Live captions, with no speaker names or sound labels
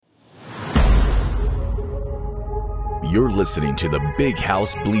You're listening to the Big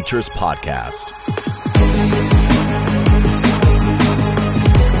House Bleachers Podcast.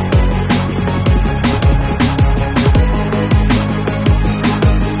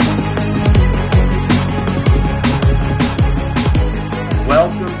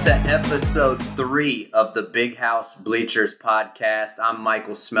 Welcome to episode 3 of the Big House Bleachers Podcast. I'm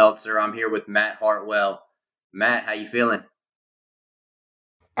Michael Smeltzer. I'm here with Matt Hartwell. Matt, how you feeling?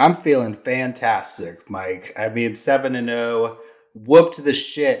 I'm feeling fantastic, Mike. I mean, 7-0, whooped the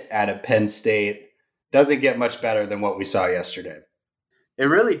shit out of Penn State. Doesn't get much better than what we saw yesterday. It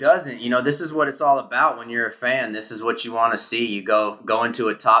really doesn't. You know, this is what it's all about when you're a fan. This is what you want to see. You go into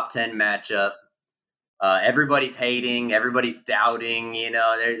a top 10 matchup. Everybody's hating. Everybody's doubting. You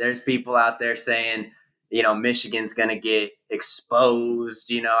know, there's people out there saying, you know, Michigan's going to get exposed.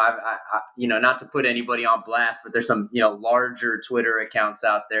 You know, not to put anybody on blast, but there's some, you know, larger Twitter accounts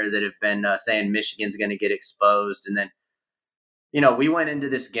out there that have been saying Michigan's going to get exposed. And then, you know, we went into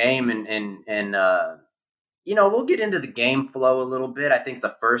this game and you know, we'll get into the game flow a little bit. I think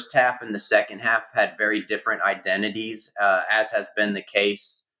the first half and the second half had very different identities, as has been the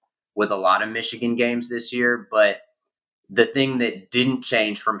case with a lot of Michigan games this year. But the thing that didn't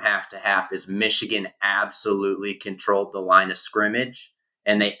change from half to half is Michigan absolutely controlled the line of scrimmage,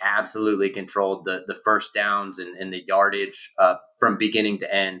 and they absolutely controlled the first downs and the yardage from beginning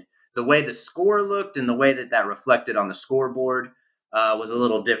to end. The way the score looked and the way that reflected on the scoreboard was a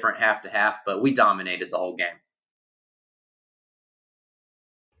little different half to half, but we dominated the whole game.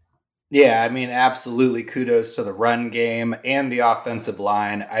 Yeah, I mean, absolutely kudos to the run game and the offensive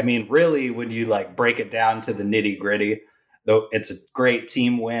line. I mean, really, when you break it down to the nitty gritty, though it's a great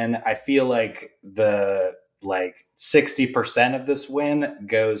team win, I feel like the 60% of this win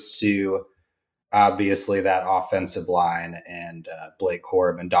goes to obviously that offensive line and Blake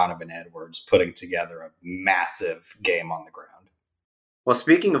Corum and Donovan Edwards putting together a massive game on the ground. Well,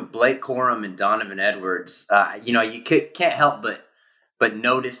 speaking of Blake Corum and Donovan Edwards, you know, you can't help but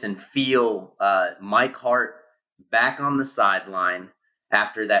notice and feel Mike Hart back on the sideline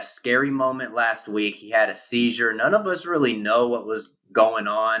after that scary moment last week. He had a seizure. None of us really know what was going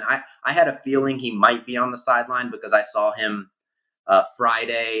on. I had a feeling he might be on the sideline because I saw him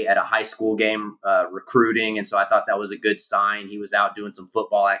Friday at a high school game recruiting, and so I thought that was a good sign. He was out doing some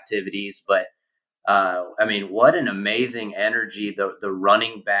football activities, but I mean, what an amazing energy the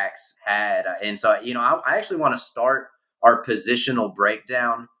running backs had. And so, you know, I actually want to start our positional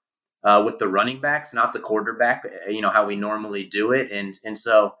breakdown with the running backs, not the quarterback, you know, how we normally do it. And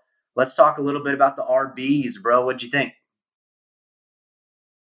so let's talk a little bit about the RBs, bro. What'd you think?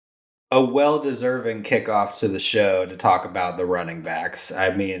 A well-deserving kickoff to the show to talk about the running backs.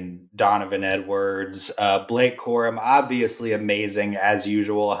 I mean, Donovan Edwards, Blake Corum, obviously amazing as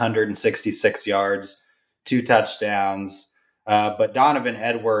usual, 166 yards, 2 touchdowns. But Donovan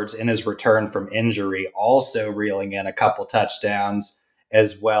Edwards, in his return from injury, also reeling in a couple touchdowns,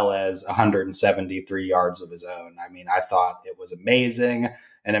 as well as 173 yards of his own. I mean, I thought it was amazing.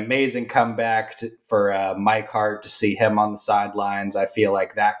 An amazing comeback for Mike Hart to see him on the sidelines. I feel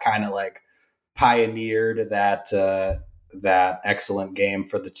like that kind of pioneered that excellent game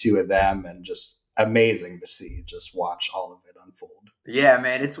for the two of them, and just amazing to see. Just watch all of it unfold. Yeah,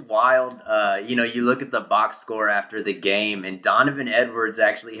 man, it's wild. You know, you look at the box score after the game, and Donovan Edwards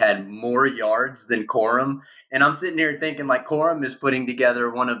actually had more yards than Corum. And I'm sitting here thinking Corum is putting together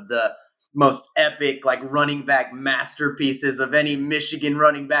one of the most epic running back masterpieces of any Michigan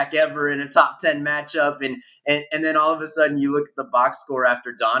running back ever in a top 10 matchup. And then all of a sudden you look at the box score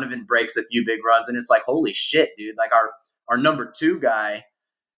after Donovan breaks a few big runs, and it's holy shit, dude. Our number 2 guy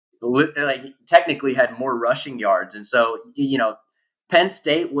technically had more rushing yards. And so, you know, Penn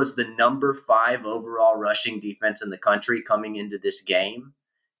State was the number 5 overall rushing defense in the country coming into this game.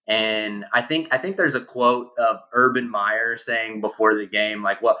 And I think there's a quote of Urban Meyer saying before the game,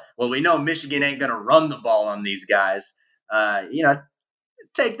 well, we know Michigan ain't going to run the ball on these guys. You know,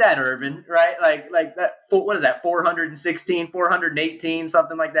 take that, Urban, right? Like that, what is that, 416, 418,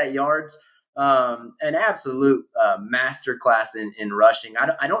 something like that yards. An absolute masterclass in rushing.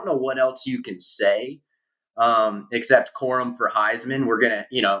 I don't know what else you can say except Corum for Heisman. We're going to,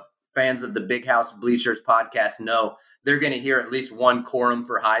 you know, fans of the Big House Bleachers podcast know they're going to hear at least one Corum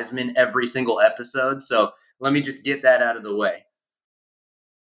for Heisman every single episode. So let me just get that out of the way.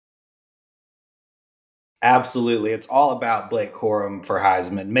 Absolutely. It's all about Blake Corum for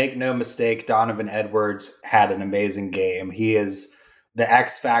Heisman. Make no mistake, Donovan Edwards had an amazing game. He is the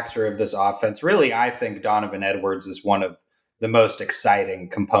X factor of this offense. Really, I think Donovan Edwards is one of the most exciting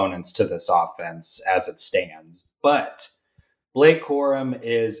components to this offense as it stands. But Blake Corum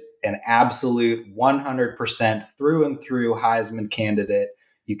is an absolute 100% through and through Heisman candidate.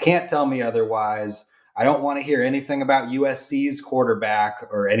 You can't tell me otherwise. I don't want to hear anything about USC's quarterback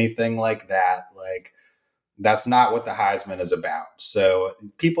or anything like that. Like, that's not what the Heisman is about. So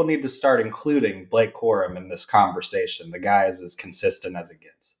people need to start including Blake Corum in this conversation. The guy is as consistent as it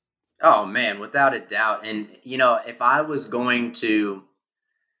gets. Oh man, without a doubt. And if I was going to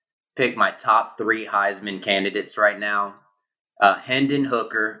pick my top 3 Heisman candidates right now, Hendon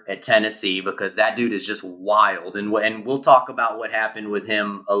Hooker at Tennessee, because that dude is just wild, and we'll talk about what happened with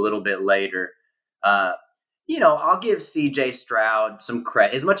him a little bit later. Uh, I'll give C.J. Stroud some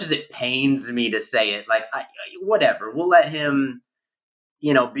credit, as much as it pains me to say it. Like, whatever, we'll let him,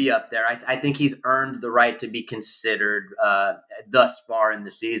 be up there. I think he's earned the right to be considered thus far in the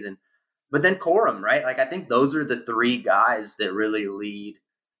season. But then Corum, right? Like, I think those are the 3 guys that really lead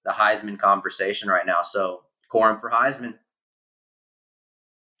the Heisman conversation right now. So Corum for Heisman.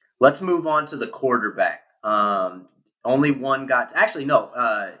 Let's move on to the quarterback. Only one got actually no.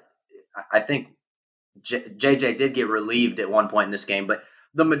 I think JJ did get relieved at one point in this game, but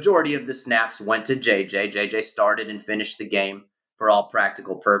the majority of the snaps went to JJ. JJ started and finished the game for all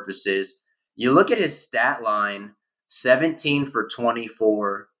practical purposes. You look at his stat line: 17 for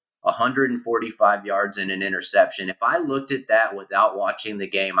 24, 145 yards and an interception. If I looked at that without watching the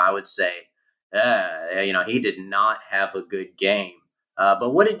game, I would say, he did not have a good game.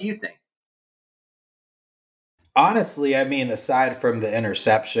 But what did you think? Honestly, I mean, aside from the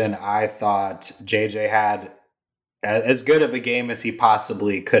interception, I thought JJ had as good of a game as he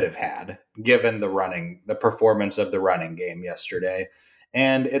possibly could have had, given the performance of the running game yesterday.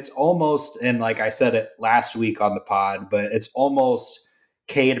 And it's almost, and like I said it last week on the pod, but it's almost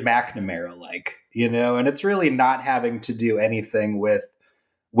Cade McNamara like, and it's really not having to do anything with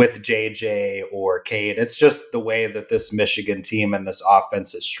JJ or Cade. It's just the way that this Michigan team and this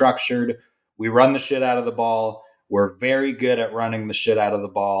offense is structured. We run the shit out of the ball. We're very good at running the shit out of the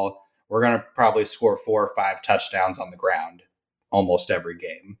ball. We're going to probably score 4 or 5 touchdowns on the ground almost every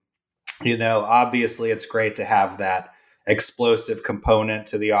game. Obviously it's great to have that explosive component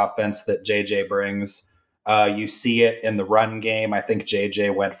to the offense that JJ brings. You see it in the run game. I think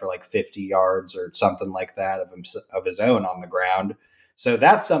JJ went for like 50 yards or something like that of his own on the ground. So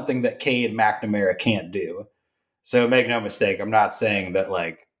that's something that Cade McNamara can't do. So make no mistake, I'm not saying that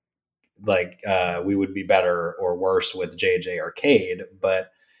we would be better or worse with JJ or Cade,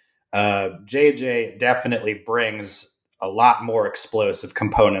 but JJ definitely brings a lot more explosive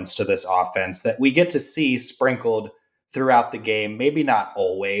components to this offense that we get to see sprinkled throughout the game. Maybe not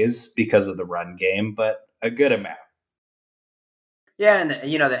always because of the run game, but a good amount. Yeah, and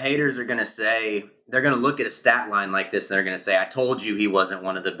the haters are going to say, they're going to look at a stat line like this and they're going to say, I told you he wasn't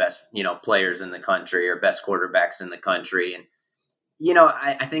one of the best, players in the country or best quarterbacks in the country. And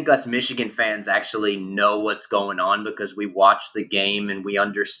I think us Michigan fans actually know what's going on because we watch the game and we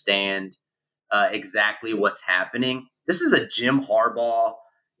understand exactly what's happening. This is a Jim Harbaugh,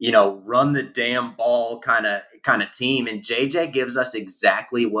 run the damn ball kind of team, and JJ gives us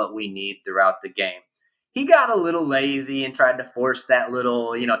exactly what we need throughout the game. He got a little lazy and tried to force that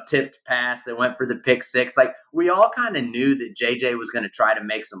little, tipped pass that went for the pick 6. Like, we all kind of knew that JJ was going to try to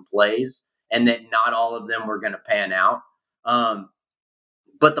make some plays and that not all of them were going to pan out.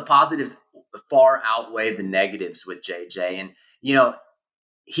 But the positives far outweigh the negatives with JJ. And,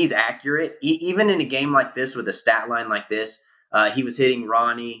 he's accurate. Even in a game like this with a stat line like this, he was hitting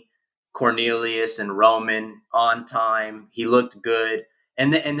Ronnie, Cornelius, and Roman on time. He looked good.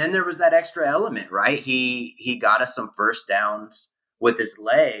 And then there was that extra element, right? He got us some first downs with his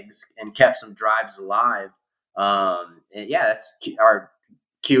legs and kept some drives alive. And yeah, that's our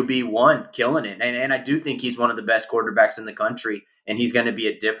QB1 killing it. And I do think he's one of the best quarterbacks in the country, and he's going to be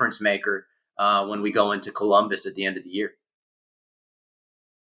a difference maker when we go into Columbus at the end of the year.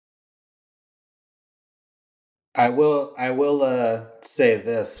 I will say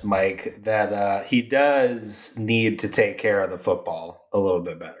this, Mike, that he does need to take care of the football a little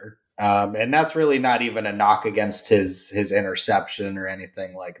bit better. And that's really not even a knock against his interception or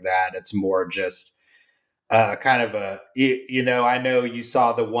anything like that. It's more just kind of I know you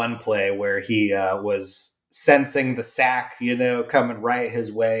saw the one play where he was sensing the sack, coming right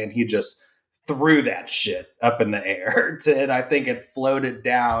his way, and he just threw that shit up in the air. And I think it floated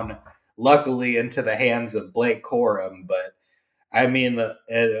down, luckily, into the hands of Blake Corum. But I mean,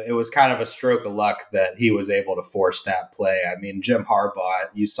 it was kind of a stroke of luck that he was able to force that play. I mean, Jim Harbaugh,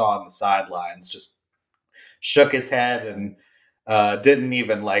 you saw on the sidelines, just shook his head and didn't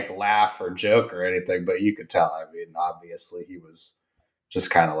even laugh or joke or anything, but you could tell. I mean, obviously he was just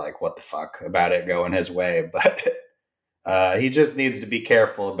kind of like, what the fuck about it going his way. But He just needs to be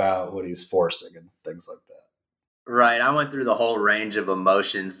careful about what he's forcing and things like that. Right, I went through the whole range of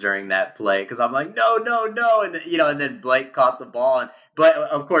emotions during that play because I'm like, no, no, no, and and then Blake caught the ball, but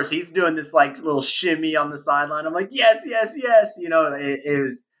of course he's doing this like little shimmy on the sideline. I'm like, yes, yes, yes, it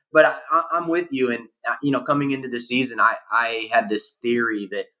was. But I'm with you, and coming into the season, I had this theory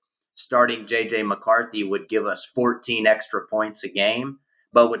that starting JJ McCarthy would give us 14 extra points a game,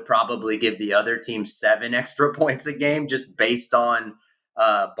 but would probably give the other team 7 extra points a game just based on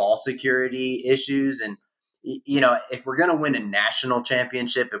ball security issues and if we're going to win a national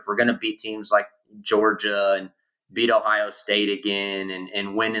championship, if we're going to beat teams like Georgia and beat Ohio State again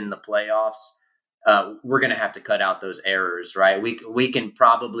and win in the playoffs, we're going to have to cut out those errors, right? We can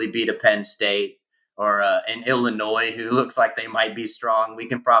probably beat a Penn State or an Illinois who looks like they might be strong. We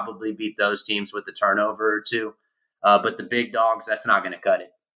can probably beat those teams with a turnover or two. But the big dogs, that's not going to cut it.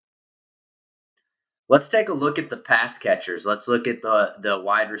 Let's take a look at the pass catchers. Let's look at the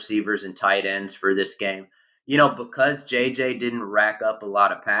wide receivers and tight ends for this game. Because JJ didn't rack up a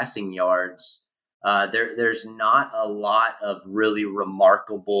lot of passing yards, there's not a lot of really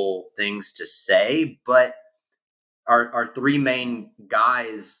remarkable things to say. But our three main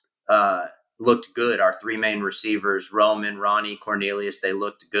guys looked good. Our three main receivers, Roman, Ronnie, Cornelius, they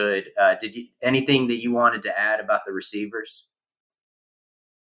looked good. Did you anything that you wanted to add about the receivers?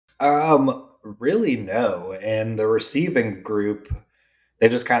 Really no. And the receiving group, they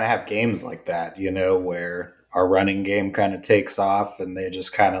just kind of have games like that, where our running game kind of takes off and they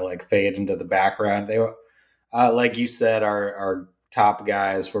just kind of like fade into the background. They, like you said, our top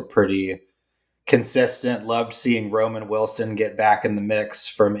guys were pretty consistent. Loved seeing Roman Wilson get back in the mix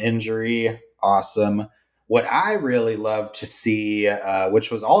from injury. Awesome. What I really loved to see, which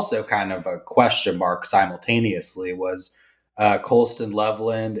was also kind of a question mark simultaneously, was Colston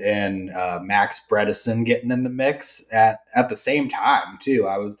Loveland and Max Bredesen getting in the mix at the same time too.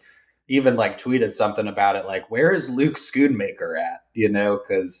 I was even like tweeted something about it, like where is Luke Schoonmaker at?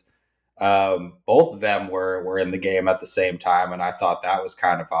 Because both of them were in the game at the same time, and I thought that was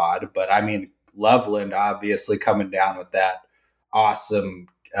kind of odd. But I mean, Loveland obviously coming down with that awesome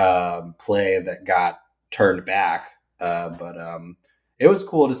play that got turned back. But it was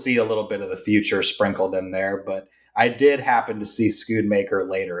cool to see a little bit of the future sprinkled in there. But I did happen to see Schoonmaker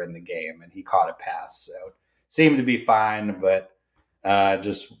later in the game, and he caught a pass, so seemed to be fine. But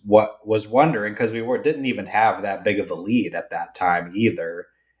just what was wondering, because didn't even have that big of a lead at that time either,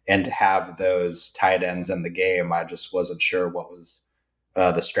 and to have those tight ends in the game, I just wasn't sure what was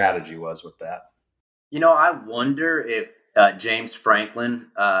the strategy was with that. I wonder if James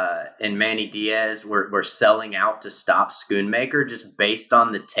Franklin and Manny Diaz were selling out to stop Schoonmaker just based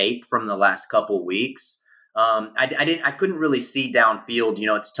on the tape from the last couple weeks. I couldn't really see downfield.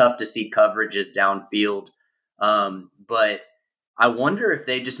 It's tough to see coverages downfield, but I wonder if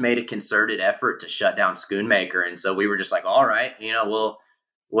they just made a concerted effort to shut down Schoonmaker, and so we were just like, all right, we'll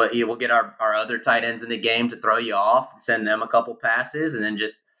get our other tight ends in the game to throw you off, send them a couple passes, and then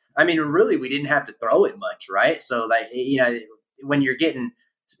just I mean, really, we didn't have to throw it much, right? So, like, when you're getting,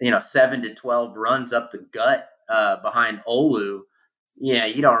 7 to 12 runs up the gut behind Olu,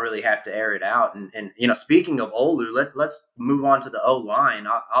 you don't really have to air it out. And speaking of Olu, let's move on to the O line.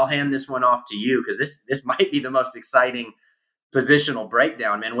 I'll hand this one off to you because this might be the most exciting positional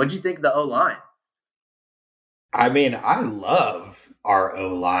breakdown, man. What'd you think of the O line? I mean, I love our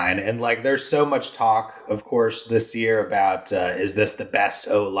O line, and like, there's so much talk, of course, this year about is this the best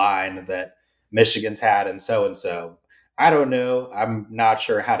O line that Michigan's had, and so and so. I don't know. I'm not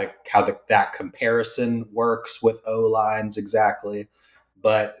sure that comparison works with O lines exactly,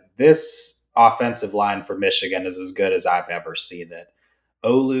 but this offensive line for Michigan is as good as I've ever seen it.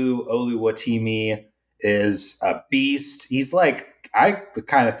 Oluwatimi is a beast. He's like, I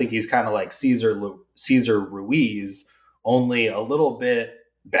kind of think he's kind of like Cesar Ruiz, only a little bit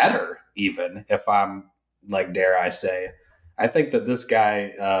better, even if I'm like, dare I say. I think that this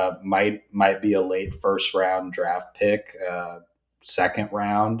guy might be a late first round draft pick, second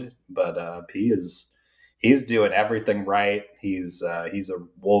round, but he's doing everything right. He's a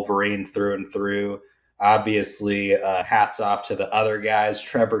Wolverine through and through. Obviously, hats off to the other guys.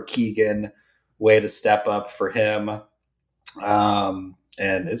 Trevor Keegan, way to step up for him. And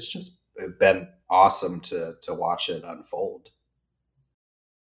it's just been awesome to watch it unfold.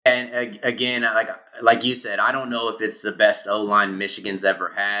 And again, like you said, I don't know if it's the best O line Michigan's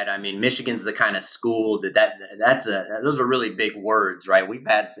ever had. I mean, Michigan's the kind of school those are really big words, right? We've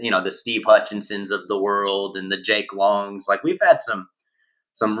had the Steve Hutchinsons of the world and the Jake Longs. Like we've had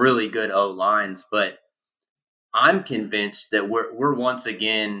some really good O lines, but I'm convinced that we're once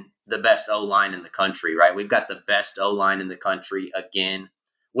again the best O-line in the country, right? We've got the best O-line in the country again,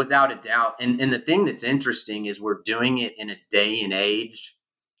 without a doubt. And the thing that's interesting is we're doing it in a day and age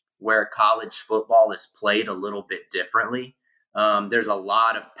where college football is played a little bit differently. There's a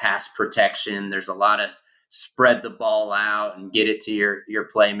lot of pass protection. There's a lot of spread the ball out and get it to your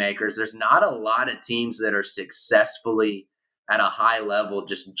playmakers. There's not a lot of teams that are successfully at a high level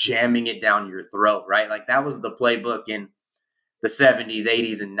just jamming it down your throat, right? Like that was the playbook in the 70s,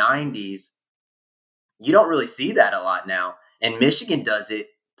 80s, and 90s. You don't really see that a lot now. And Michigan does it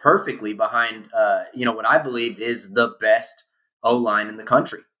perfectly behind, what I believe is the best O-line in the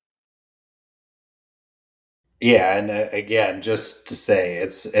country. Yeah, and again, just to say,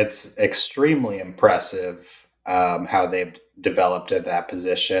 it's extremely impressive how they've developed at that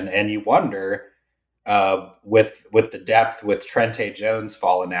position, and you wonder with the depth with Trente Jones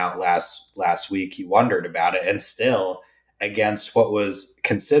falling out last week, you wondered about it, and still against what was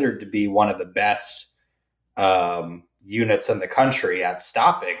considered to be one of the best units in the country at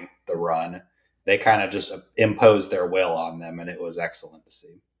stopping the run, they kind of just imposed their will on them, and it was excellent to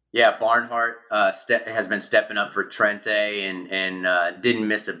see. Yeah, Barnhart has been stepping up for Trente and didn't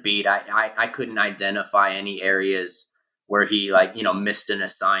miss a beat. I couldn't identify any areas where he missed an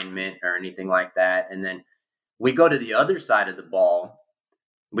assignment or anything like that. And then we go to the other side of the ball.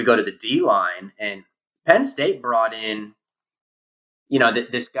 We go to the D line, and Penn State brought in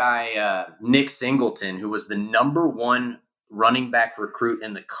this guy Nick Singleton, who was the number one running back recruit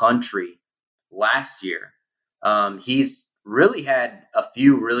in the country last year. He's really had a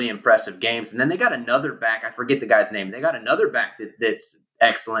few really impressive games. And then they got another back. I forget the guy's name. They got another back that's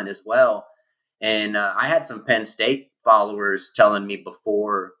excellent as well. And I had some Penn State followers telling me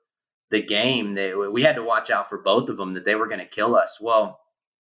before the game that we had to watch out for both of them, that they were going to kill us. Well,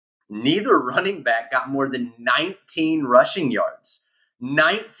 neither running back got more than 19 rushing yards.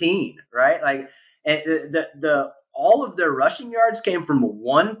 19, right? Like, and the all of their rushing yards came from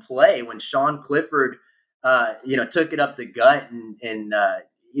one play when Sean Clifford took it up the gut and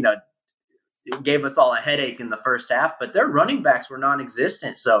gave us all a headache in the first half, but their running backs were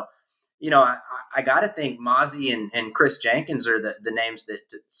non-existent. So, I got to think Mozzie and Chris Jenkins are the names that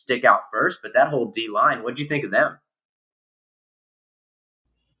stick out first, but that whole D line, what'd you think of them?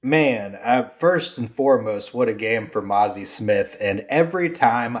 Man, first and foremost, what a game for Mozzie Smith. And every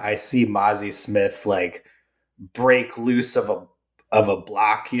time I see Mozzie Smith break loose of a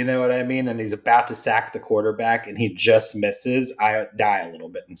block, you know what I mean? And he's about to sack the quarterback and he just misses, I die a little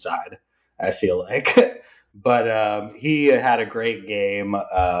bit inside, I feel like. But he had a great game,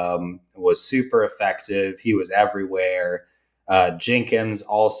 was super effective. He was everywhere. Jenkins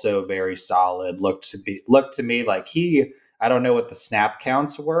also very solid. Looked to me like I don't know what the snap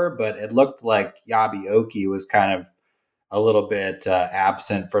counts were, but it looked like Yabi Oki was kind of a little bit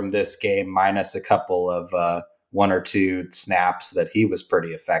absent from this game, minus a couple of one or two snaps that he was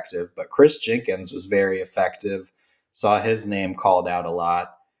pretty effective. But Chris Jenkins was very effective. Saw his name called out a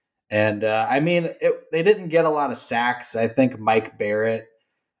lot. And they didn't get a lot of sacks. I think Mike Barrett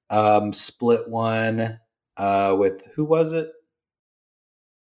split one with, who was it?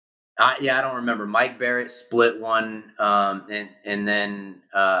 I don't remember. Mike Barrett split one, and then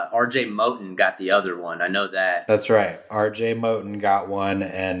R.J. Moten got the other one. I know that. That's right. R.J. Moten got one,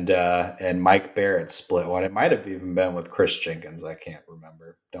 and Mike Barrett split one. It might have even been with Chris Jenkins. I can't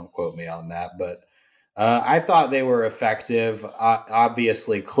remember. Don't quote me on that. But I thought they were effective.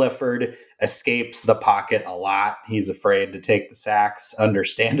 Obviously, Clifford escapes the pocket a lot. He's afraid to take the sacks,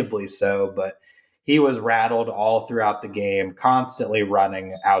 understandably so, but he was rattled all throughout the game, constantly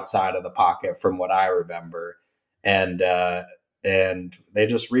running outside of the pocket from what I remember. And they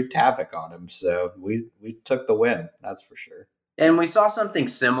just wreaked havoc on him. So we took the win, that's for sure. And we saw something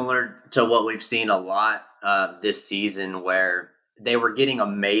similar to what we've seen a lot this season, where they were getting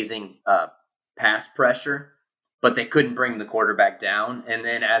amazing pass pressure, but they couldn't bring the quarterback down. And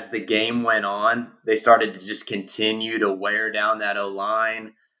then as the game went on, they started to just continue to wear down that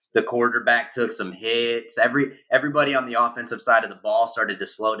O-line. The quarterback took some hits. Everybody on the offensive side of the ball started to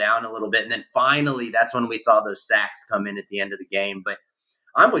slow down a little bit. And then finally, that's when we saw those sacks come in at the end of the game. But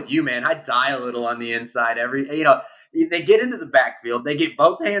I'm with you, man. I die a little on the inside. They get into the backfield. They get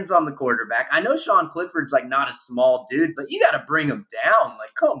both hands on the quarterback. I know Sean Clifford's not a small dude, but you got to bring him down.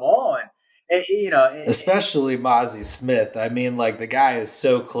 Come on. Especially Mozzie Smith. I mean, the guy is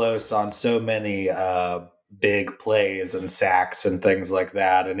so close on so many big plays and sacks and things like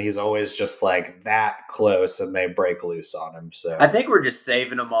that, and he's always just that close, and they break loose on him. So I think we're just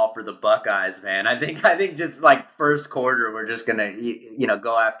saving them all for the Buckeyes, man. I think just first quarter, we're just gonna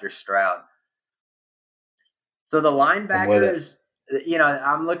go after Stroud. So the linebackers,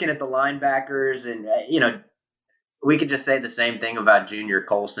 I'm looking at the linebackers, and we could just say the same thing about Junior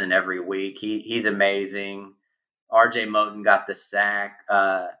Colson every week. He's amazing. RJ Moten got the sack.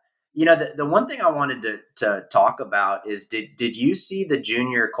 The one thing I wanted to talk about is did you see the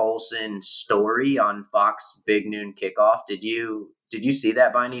Junior Colson story on Fox Big Noon Kickoff? Did you see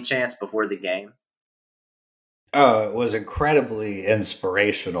that by any chance before the game? Oh, it was incredibly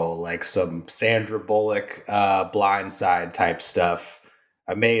inspirational, like some Sandra Bullock blindside type stuff.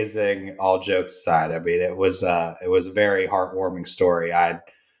 Amazing, all jokes aside. I mean, it was a very heartwarming story. I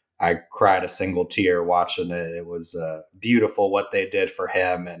cried a single tear watching it. It was beautiful what they did for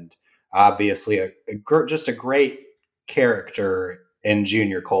him, and obviously just a great character in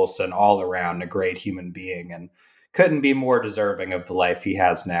Junior Colson all around, a great human being, and couldn't be more deserving of the life he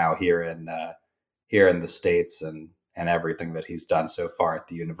has now here in the States and everything that he's done so far at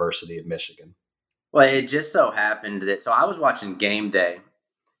the University of Michigan. Well, it just so happened that I was watching Game Day,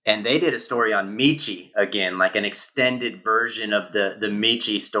 and they did a story on Michi again, like an extended version of the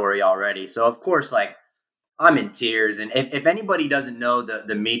Michi story already. So of course, like I'm in tears. And if anybody doesn't know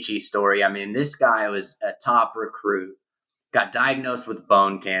the Michi story, I mean, this guy was a top recruit, got diagnosed with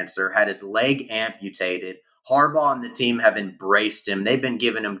bone cancer, had his leg amputated. Harbaugh and the team have embraced him. They've been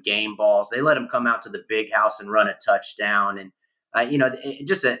giving him game balls. They let him come out to the big house and run a touchdown. And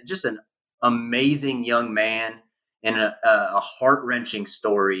just an amazing young man and a heart wrenching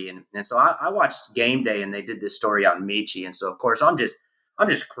story. And so I watched Game Day, and they did this story on Michi. And so of course I'm just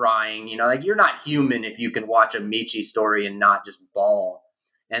crying. Like you're not human if you can watch a Michi story and not just bawl.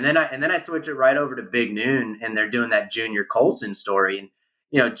 And then I switch it right over to Big Noon, and they're doing that Junior Colson story.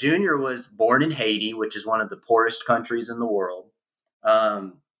 And Junior was born in Haiti, which is one of the poorest countries in the world.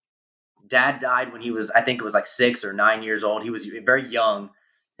 Um, Dad died when he was, I think it was like 6 or 9 years old. He was very young,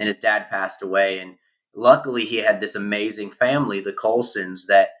 and his dad passed away. And luckily, he had this amazing family, the Colsons,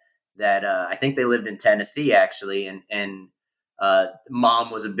 that I think they lived in Tennessee actually, and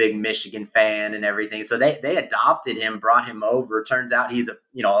mom was a big Michigan fan and everything. So they adopted him, brought him over. Turns out he's a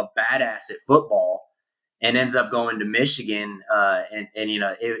badass at football, and ends up going to Michigan.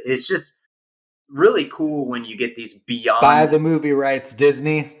 It's just really cool when you get these beyond. Buy the movie rights,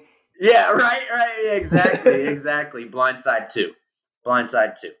 Disney. Yeah, right, exactly. Blindside 2.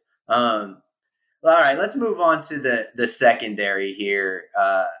 All right, let's move on to the secondary here.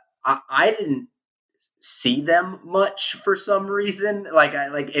 I didn't see them much for some reason.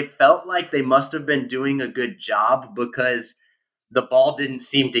 It felt like they must have been doing a good job because the ball didn't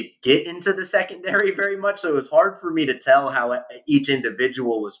seem to get into the secondary very much. So it was hard for me to tell how each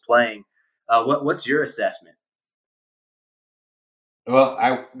individual was playing. What's your assessment? Well,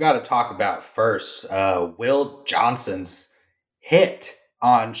 I got to talk about first Will Johnson's hit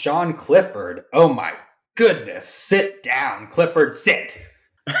on Sean Clifford. Oh my goodness. Sit down, Clifford. Sit.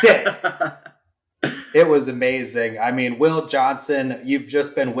 It was amazing. I mean, Will Johnson, you've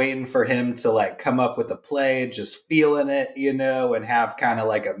just been waiting for him to like come up with a play, just feeling it, and have kind of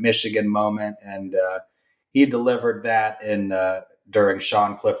like a Michigan moment. And he delivered that during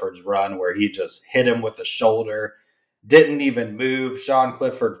Sean Clifford's run, where he just hit him with the shoulder, didn't even move. Sean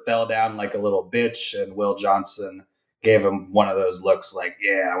Clifford fell down like a little bitch, and Will Johnson gave him one of those looks like,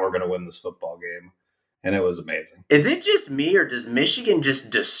 yeah, we're going to win this football game. And it was amazing. Is it just me, or does Michigan just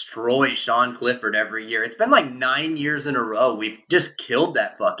destroy Sean Clifford every year? It's been like 9 years in a row. We've just killed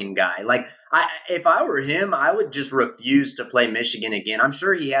that fucking guy. Like, if I were him, I would just refuse to play Michigan again. I'm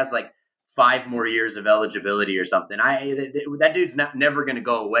sure he has like 5 more years of eligibility or something. That dude's never going to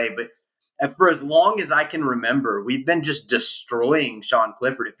go away. But for as long as I can remember, we've been just destroying Sean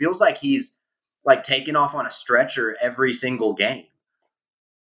Clifford. It feels like he's like taking off on a stretcher every single game.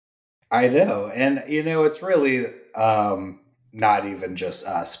 I know. And, it's really not even just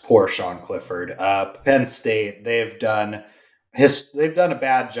us. Poor Sean Clifford. Penn State, they've done a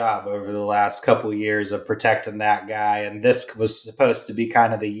bad job over the last couple of years of protecting that guy. And this was supposed to be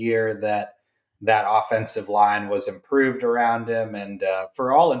kind of the year that offensive line was improved around him. And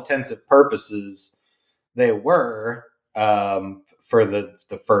for all intensive purposes, they were for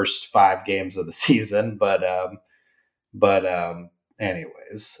the first 5 games of the season. But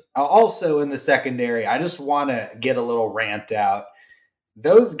anyways, also in the secondary, I just want to get a little rant out.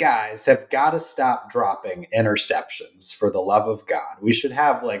 Those guys have got to stop dropping interceptions, for the love of God. We should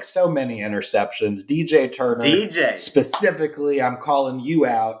have like so many interceptions. DJ Turner, specifically, I'm calling you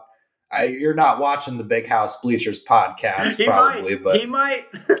out. You're not watching the Big House Bleachers podcast, but he might.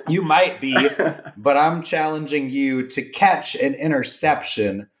 You might be, but I'm challenging you to catch an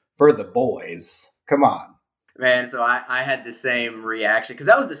interception for the boys. Come on. Man, so I had the same reaction because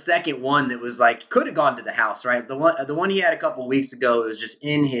that was the second one that was like could have gone to the house, right? The one he had a couple weeks ago, it was just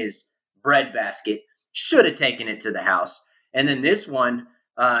in his bread basket. Should have taken it to the house. And then this one,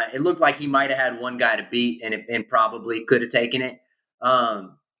 it looked like he might have had one guy to beat, and probably could have taken it.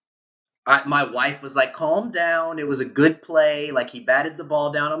 Um, my wife was like, "Calm down. It was a good play. Like he batted the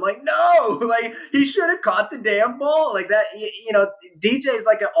ball down." I'm like, "No, like he should have caught the damn ball like that." DJ is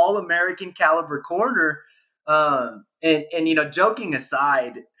like an All American caliber corner. And joking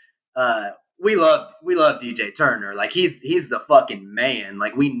aside, uh, we love DJ Turner. Like he's the fucking man.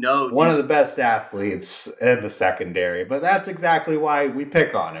 Like we know One of DJ. the best athletes in the secondary, but that's exactly why we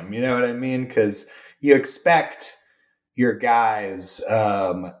pick on him. You know what I mean? Because you expect your guys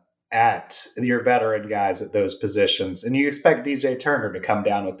at your veteran guys at those positions, and you expect DJ Turner to come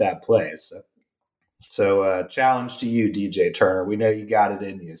down with that play. So challenge to you, DJ Turner. We know you got it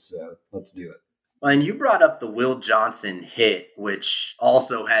in you, so let's do it. And you brought up the Will Johnson hit, which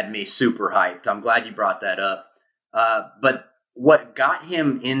also had me super hyped. I'm glad you brought that up. But what got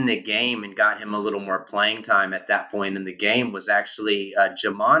him in the game and got him a little more playing time at that point in the game was actually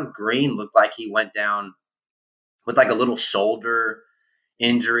Jamon Green looked like he went down with like a little shoulder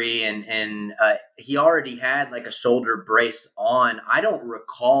injury, and he already had like a shoulder brace on. I don't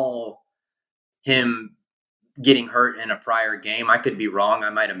recall him getting hurt in a prior game. I could be wrong.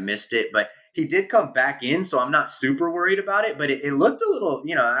 I might have missed it, but he did come back in, so I'm not super worried about it. But it looked a little,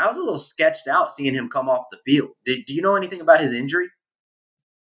 I was a little sketched out seeing him come off the field. Do you know anything about his injury?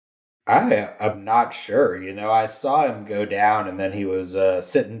 I am not sure. I saw him go down, and then he was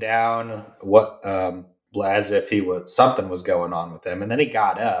sitting down. As if he was something was going on with him, and then he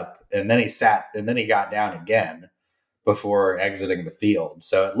got up, and then he sat, and then he got down again before exiting the field.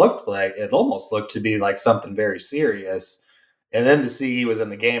 So it almost looked to be like something very serious. And then to see he was in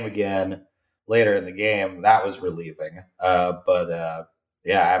the game again later in the game, that was relieving. But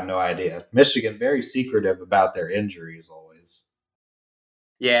yeah, I have no idea. Michigan very secretive about their injuries always.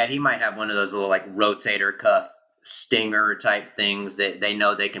 Yeah, he might have one of those little like rotator cuff stinger type things that they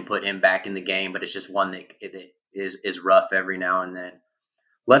know they can put him back in the game, but it's just one that is rough every now and then.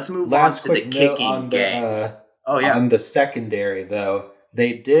 Let's move on Last to the quick note kicking game. Oh yeah. on the secondary though.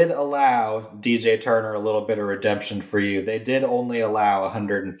 They did allow DJ Turner a little bit of redemption for you. They did only allow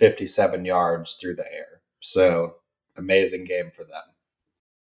 157 yards through the air. So amazing game for them.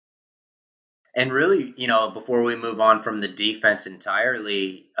 And really, before we move on from the defense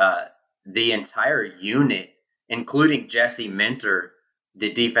entirely, the entire unit, including Jesse Minter,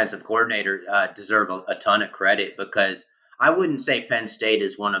 the defensive coordinator, deserve a ton of credit because I wouldn't say Penn State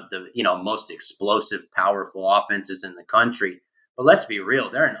is one of the most explosive, powerful offenses in the country. But let's be real,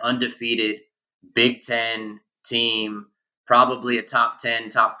 they're an undefeated Big Ten team, probably a top 10,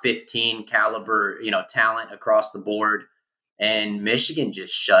 top 15 caliber, talent across the board. And Michigan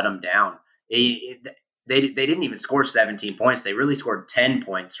just shut them down. They didn't even score 17 points. They really scored 10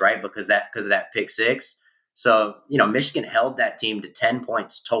 points, right? Because of that pick six. So, Michigan held that team to 10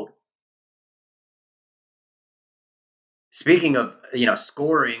 points total. Speaking of,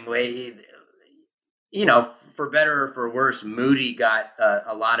 scoring, for better or for worse, Moody got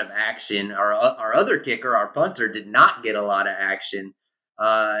a lot of action. Our other kicker, our punter, did not get a lot of action.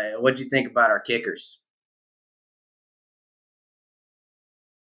 What'd you think about our kickers?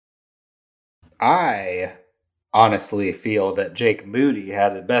 I honestly feel that Jake Moody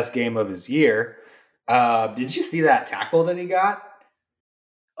had the best game of his year. Did you see that tackle that he got?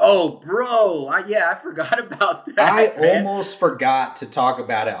 Oh, bro. I forgot about I that, man. almost forgot to talk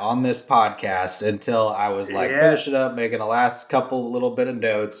about it on this podcast until I was like Yeah. finishing up, making a last couple little bit of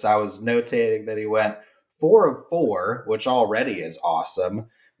notes. I was notating that he went 4 of 4, which already is awesome.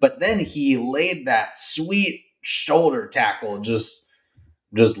 But then he laid that sweet shoulder tackle, just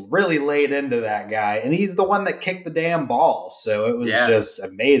really laid into that guy, and he's the one that kicked the damn ball. So it was just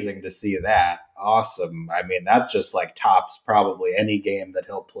amazing to see that. Awesome. I mean, that's just like tops probably any game that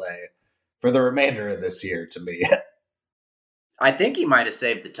he'll play for the remainder of this year to me. I think he might have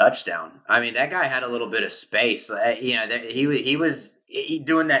saved the touchdown. I mean, that guy had a little bit of space. He was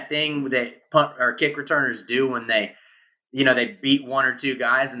doing that thing that punt or kick returners do when they beat one or two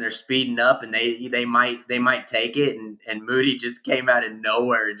guys and they're speeding up and they might take it, and Moody just came out of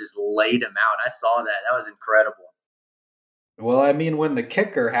nowhere and just laid him out. I saw that. That was incredible. Well, I mean, when the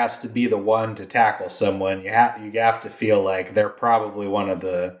kicker has to be the one to tackle someone, you have to feel like they're probably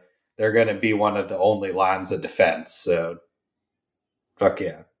they're going to be one of the only lines of defense. So, fuck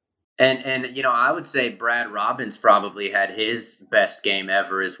yeah. And I would say Brad Robbins probably had his best game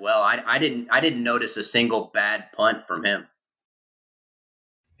ever as well. I didn't notice a single bad punt from him.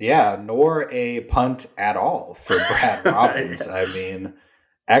 Yeah, nor a punt at all for Brad Robbins. I mean,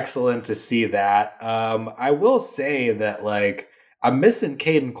 excellent to see that. I will say that, like, I'm missing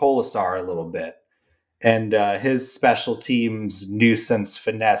Caden Colasar a little bit, and his special teams nuisance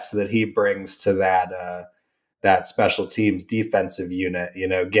finesse that he brings to that special teams defensive unit. You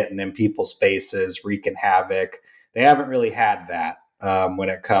know, getting in people's faces, wreaking havoc. They haven't really had that when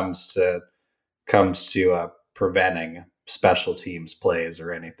it comes to preventing special teams plays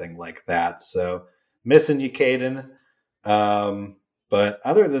or anything like that. So missing you, Caden. But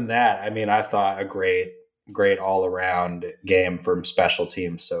other than that, I mean, I thought a great all around game from special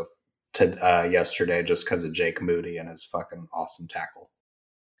teams. So to yesterday, just because of Jake Moody and his fucking awesome tackle.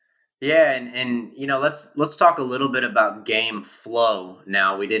 Yeah, and you know, let's talk a little bit about game flow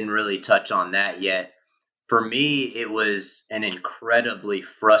now. We didn't really touch on that yet. For me, it was an incredibly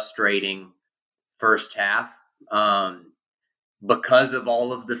frustrating first half. Because of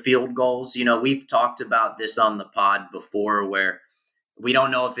all of the field goals. You know, we've talked about this on the pod before where we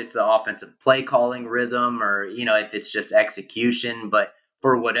don't know if it's the offensive play calling rhythm or, you know, if it's just execution, but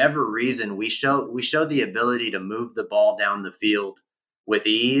for whatever reason, we show the ability to move the ball down the field with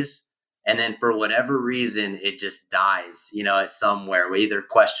ease. And then for whatever reason, it just dies, you know, at somewhere. We either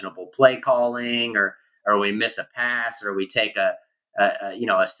questionable play calling or we miss a pass or we take a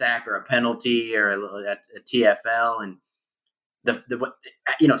sack or a penalty or a TFL. And the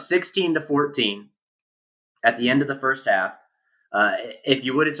 16-14 at the end of the first half. If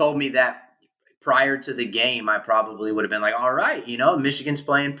you would have told me that prior to the game, I probably would have been like, all right, you know, Michigan's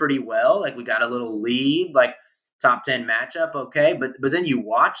playing pretty well. Like we got a little lead, like top 10 matchup. Okay. But then you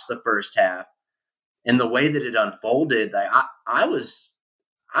watch the first half and the way that it unfolded, I was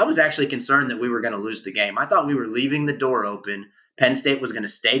actually concerned that we were going to lose the game. I thought we were leaving the door open. Penn State was going to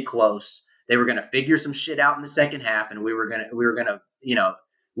stay close. They were going to figure some shit out in the second half, and we were going to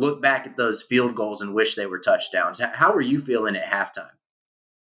look back at those field goals and wish they were touchdowns. How were you feeling at halftime?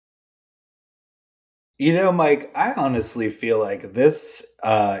 You know, Mike, I honestly feel like this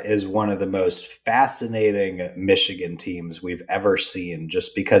is one of the most fascinating Michigan teams we've ever seen,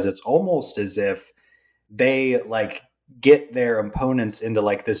 just because it's almost as if they like get their opponents into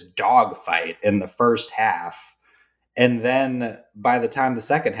like this dogfight in the first half. And then by the time the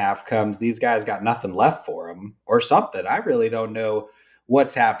second half comes, these guys got nothing left for them or something. I really don't know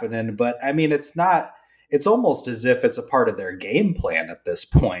what's happening, but I mean, it's almost as if it's a part of their game plan at this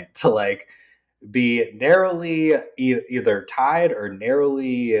point to like be narrowly either tied or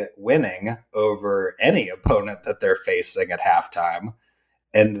narrowly winning over any opponent that they're facing at halftime.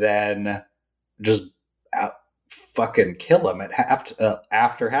 And then just out, fucking kill them at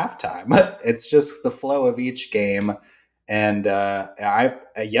after halftime. It's just the flow of each game. And I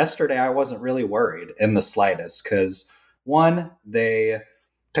yesterday I wasn't really worried in the slightest because one, they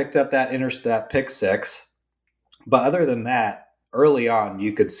picked up that pick six, but other than that, early on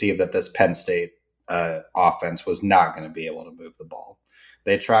you could see that this Penn State offense was not going to be able to move the ball.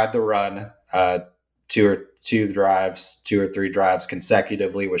 They tried the run, two or three drives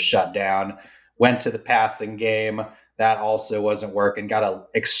consecutively was shut down. Went to the passing game. That also wasn't working. Got an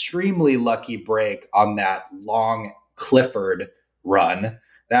extremely lucky break on that long Clifford run.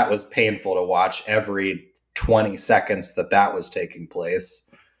 That was painful to watch every 20 seconds that was taking place.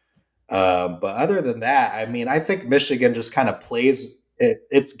 But other than that, I mean, I think Michigan just kind of plays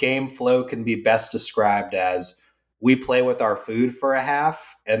its game flow can be best described as we play with our food for a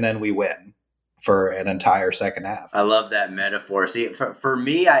half and then we win for an entire second half. I love that metaphor. See, for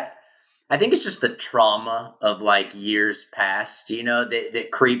me, I think it's just the trauma of like years past, you know,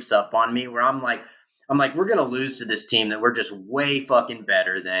 that creeps up on me where I'm like, we're gonna lose to this team that we're just way fucking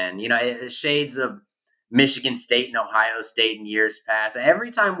better than. You know, shades of Michigan State and Ohio State in years past.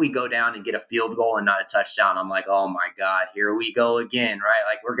 Every time we go down and get a field goal and not a touchdown, I'm like, oh my God, here we go again, right?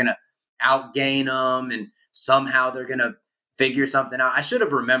 Like we're gonna outgain them and somehow they're gonna figure something out. I should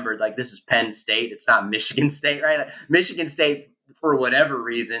have remembered like this is Penn State, it's not Michigan State, right? Like, Michigan State, for whatever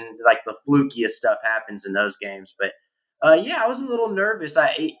reason, like the flukiest stuff happens in those games. But yeah, I was a little nervous.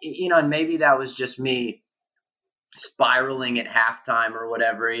 And maybe that was just me spiraling at halftime or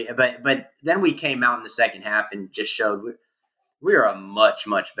whatever. But then we came out in the second half and just showed we are a much,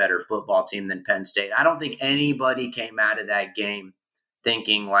 much better football team than Penn State. I don't think anybody came out of that game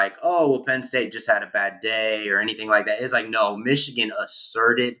thinking like, oh, well, Penn State just had a bad day or anything like that. It's like, no, Michigan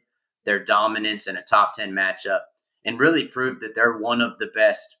asserted their dominance in a top 10 matchup and really proved that they're one of the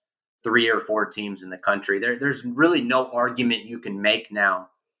best 3 or 4 teams in the country. There's really no argument you can make now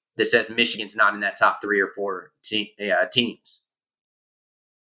that says Michigan's not in that top 3 or 4 teams.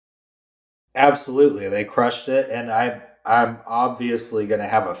 Absolutely. They crushed it. And I'm obviously going to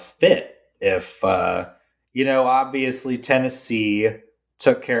have a fit if, obviously Tennessee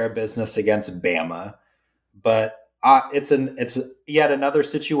took care of business against Bama, but it's yet another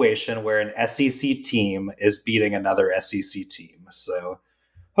situation where an SEC team is beating another SEC team. So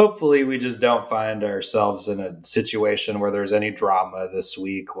hopefully we just don't find ourselves in a situation where there's any drama this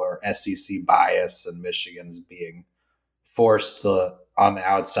week where SEC bias and Michigan is being forced to on the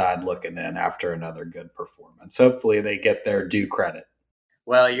outside looking in after another good performance. Hopefully they get their due credit.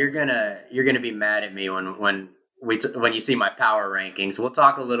 Well, you're gonna be mad at me when you see my power rankings. We'll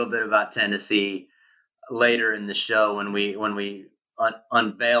talk a little bit about Tennessee later in the show when we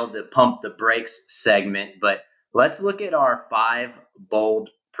unveil the pump the brakes segment. But let's look at our 5 bold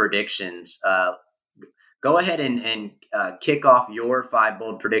predictions. Go ahead and kick off your 5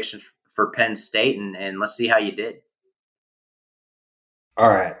 bold predictions for Penn State, and let's see how you did. All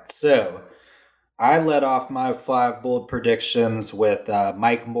right. So I led off my 5 bold predictions with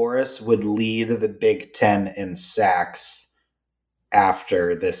Mike Morris would lead the Big Ten in sacks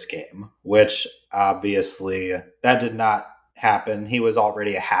after this game, which obviously that did not happen. He was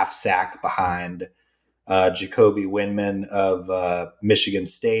already a half sack behind Jacoby Windman of Michigan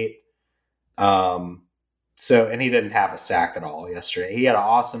State. Um, and he didn't have a sack at all yesterday. He had an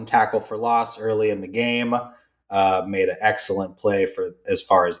awesome tackle for loss early in the game. Made an excellent play for as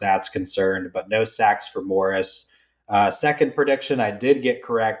far as that's concerned, but no sacks for Morris. Second prediction, I did get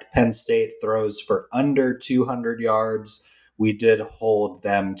correct. Penn State throws for under 200 yards. We did hold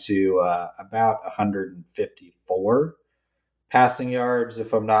them to about 154 passing yards,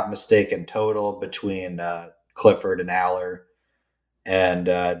 if I'm not mistaken, total between Clifford and Aller. And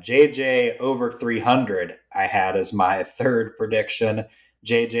JJ over 300, I had as my third prediction.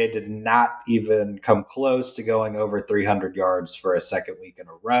 JJ did not even come close to going over 300 yards for a second week in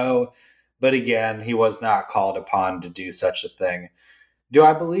a row. But again, he was not called upon to do such a thing. Do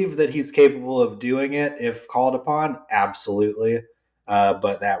I believe that he's capable of doing it if called upon? Absolutely.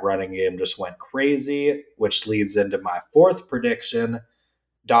 But that running game just went crazy, which leads into my fourth prediction.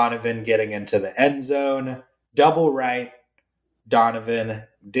 Donovan getting into the end zone. Double right. Donovan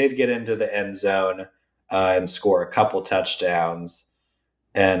did get into the end zone and score a couple touchdowns.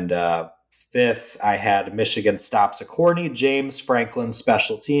 And fifth, I had Michigan stops a corny James Franklin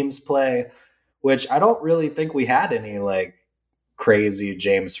special teams play, which I don't really think we had any crazy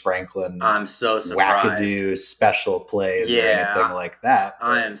James Franklin I'm so surprised. wackadoo special plays or Yeah, anything like that.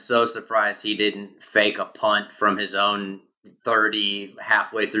 I am so surprised he didn't fake a punt from his own 30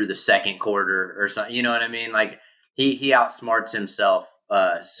 halfway through the second quarter or something. You know what I mean? Like he outsmarts himself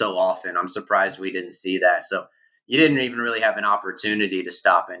so often. I'm surprised we didn't see that. So you didn't even really have an opportunity to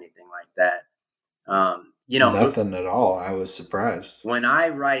stop anything like that. Nothing at all. I was surprised. When I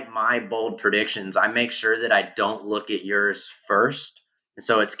write my bold predictions, I make sure that I don't look at yours first.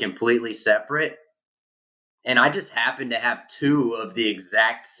 So it's completely separate. And I just happen to have 2 of the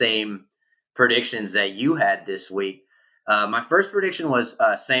exact same predictions that you had this week. My first prediction was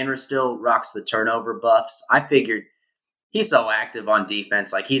Sanders still rocks the turnover buffs. I figured he's so active on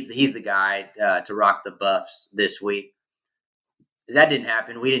defense, like he's the guy to rock the buffs this week. That didn't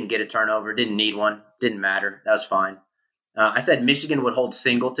happen. We didn't get a turnover. Didn't need one. Didn't matter. That was fine. I said Michigan would hold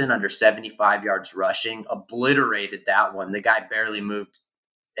Singleton under 75 yards rushing. Obliterated that one. The guy barely moved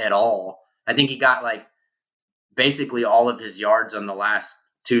at all. I think he got basically all of his yards on the last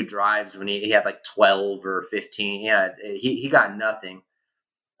 2 drives when he had 12 or 15. Yeah, he got nothing.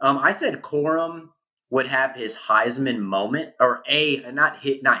 I said Corum would have his Heisman moment, or not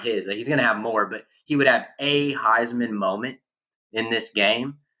his. He's going to have more, but he would have a Heisman moment in this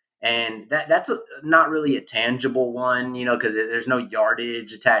game. And that's not really a tangible one, because there's no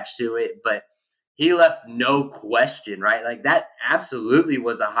yardage attached to it. But he left no question, right? Like that absolutely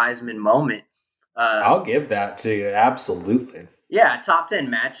was a Heisman moment. I'll give that to you. Absolutely. Yeah, top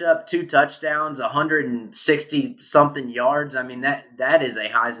 10 matchup, 2 touchdowns, 160 something yards. I mean that is a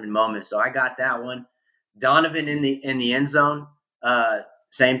Heisman moment. So I got that one. Donovan in the end zone,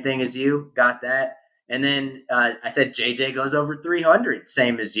 same thing as you, got that. And then I said JJ goes over 300,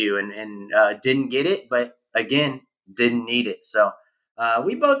 same as you, and didn't get it, but again didn't need it. So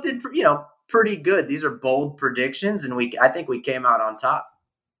we both did pretty good. These are bold predictions, and I think we came out on top.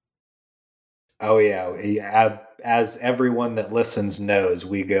 Oh yeah. As everyone that listens knows,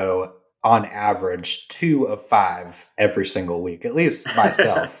 we go on average 2 of 5 every single week. At least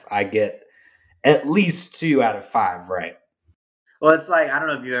myself, I get at least 2 out of 5 right. Well, it's I don't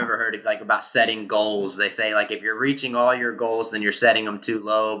know if you ever heard of about setting goals. They say if you're reaching all your goals, then you're setting them too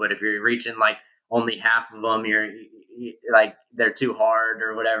low. But if you're reaching only half of them, you're they're too hard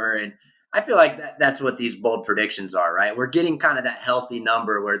or whatever. And I feel like that's what these bold predictions are, right? We're getting kind of that healthy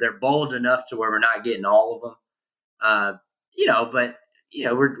number where they're bold enough to where we're not getting all of them. But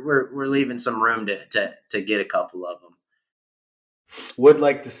we're leaving some room to get a couple of them. Would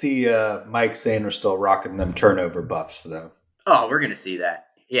like to see Mike Sainristil rocking them turnover buffs though. Oh, we're gonna see that.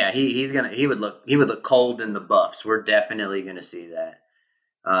 Yeah, he would look cold in the buffs. We're definitely gonna see that.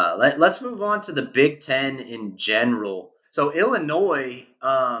 Let's move on to the Big Ten in general. So Illinois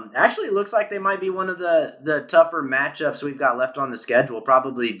actually looks like they might be one of the tougher matchups we've got left on the schedule.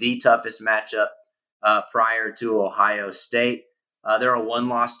 Probably the toughest matchup prior to Ohio State. They're a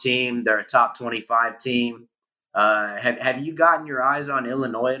one-loss team. They're a top 25 team. Have you gotten your eyes on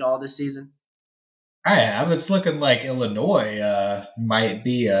Illinois at all this season? I have. It's looking like Illinois might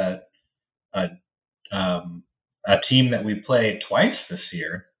be a um, a team that we play twice this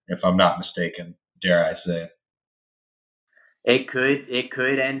year, if I'm not mistaken. Dare I say? It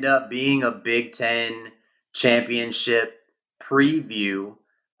could end up being a Big Ten championship preview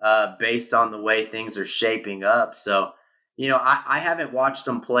based on the way things are shaping up. So, I haven't watched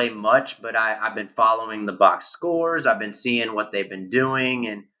them play much, but I've been following the box scores. I've been seeing what they've been doing.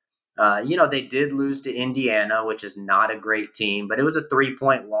 And, they did lose to Indiana, which is not a great team, but it was a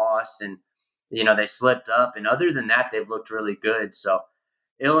 3-point loss. And, they slipped up. And other than that, they've looked really good. So,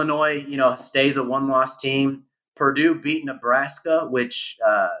 Illinois, stays a one-loss team. Purdue beat Nebraska, which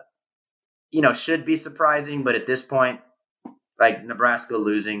should be surprising, but at this point, like Nebraska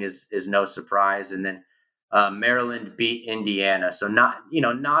losing is no surprise. And then Maryland beat Indiana, so not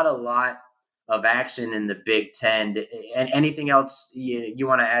a lot of action in the Big Ten. And anything else you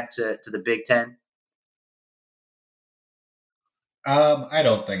want to add to the Big Ten? I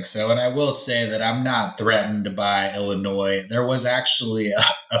don't think so. And I will say that I'm not threatened by Illinois. There was actually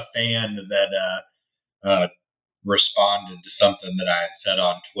a fan that responded to something that I had said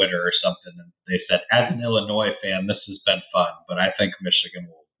on Twitter or something. And they said, as an Illinois fan, this has been fun, but I think Michigan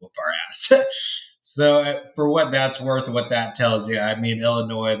will whoop our ass. So for what that's worth, what that tells you, I mean,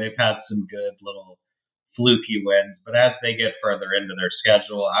 Illinois, they've had some good little fluky wins, but as they get further into their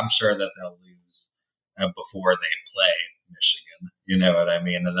schedule, I'm sure that they'll lose before they play Michigan. You know what I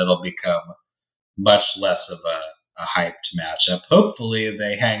mean? And it'll become much less of a hyped matchup. Hopefully,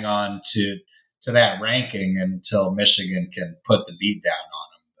 they hang on to that ranking until Michigan can put the beat down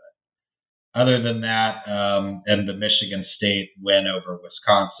on them. But other than that, and the Michigan State win over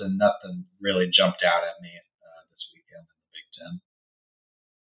Wisconsin, nothing really jumped out at me this weekend in the Big Ten.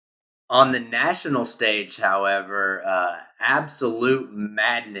 On the national stage, however, absolute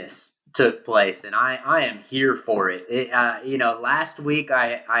madness took place, and I am here for it. Last week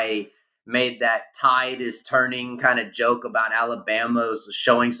I made that tide is turning kind of joke about Alabama's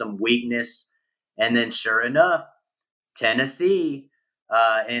showing some weakness, and then sure enough, Tennessee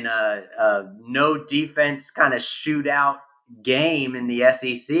in a no defense kind of shootout game in the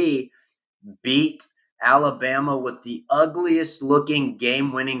SEC beat Alabama with the ugliest looking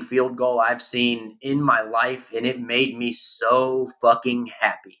game winning field goal I've seen in my life, and it made me so fucking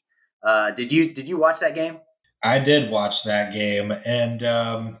happy. Did you watch that game? I did watch that game, and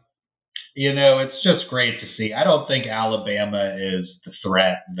it's just great to see. I don't think Alabama is the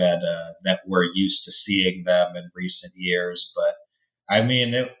threat that we're used to seeing them in recent years, but I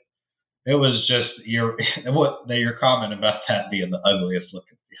mean it was just your comment about that being the ugliest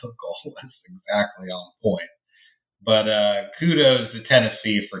looking field goal was exactly on point. But kudos to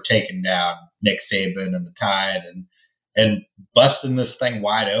Tennessee for taking down Nick Saban and the Tide and busting this thing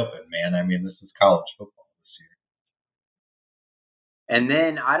wide open, man. I mean, this is college football this year. And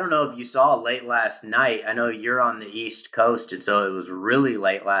then I don't know if you saw late last night. I know you're on the East Coast, and so it was really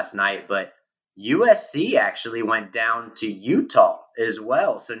late last night, but USC actually went down to Utah as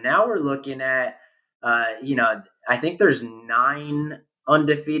well. So now we're looking at, I think there's 9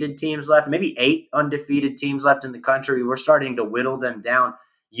 undefeated teams left, maybe 8 undefeated teams left in the country. We're starting to whittle them down.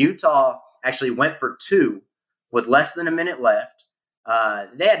 Utah actually went for 2 with less than a minute left.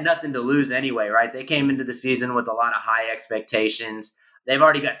 They had nothing to lose anyway, right? They came into the season with a lot of high expectations. They've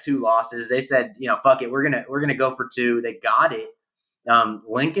already got 2 losses. They said, fuck it, we're gonna go for 2. They got it.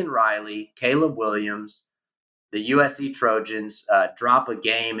 Lincoln Riley, Caleb Williams, the USC Trojans drop a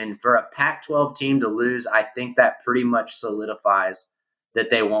game, and for a Pac-12 team to lose, I think that pretty much solidifies that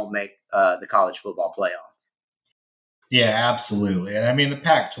they won't make the college football playoff. Yeah, absolutely. And I mean, the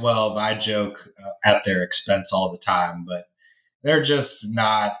Pac-12, I joke at their expense all the time, but they're just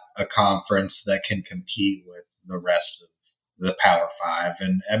not a conference that can compete with the rest of the Power Five.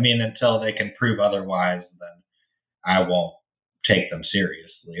 And I mean, until they can prove otherwise, then I won't take them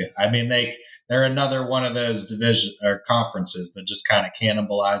seriously. I mean, they they're another one of those division or conferences that just kind of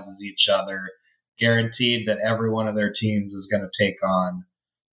cannibalizes each other. Guaranteed that every one of their teams is going to take on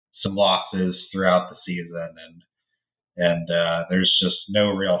some losses throughout the season, and there's just no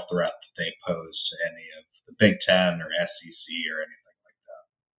real threat that they pose to any of the Big Ten or SEC or anything like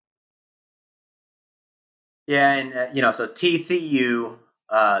that. Yeah, and so TCU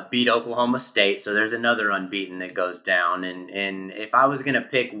beat Oklahoma State, so there's another unbeaten that goes down. And if I was going to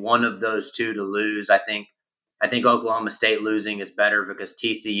pick one of those two to lose, I think Oklahoma State losing is better because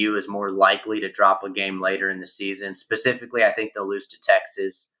TCU is more likely to drop a game later in the season. Specifically, I think they'll lose to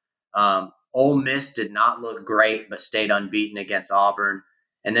Texas. Ole Miss did not look great, but stayed unbeaten against Auburn.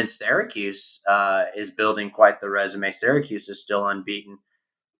 And then Syracuse is building quite the resume. Syracuse is still unbeaten.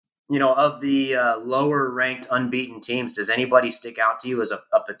 Of the lower ranked unbeaten teams, does anybody stick out to you as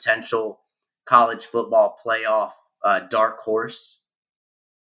a potential college football playoff dark horse?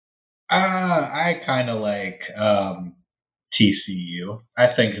 I kind of like TCU. I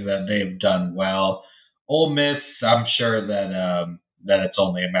think that they've done well. Ole Miss, I'm sure that it's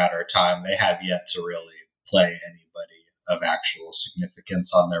only a matter of time. They have yet to really play anybody of actual significance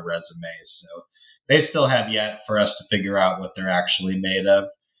on their resumes, so they still have yet for us to figure out what they're actually made of.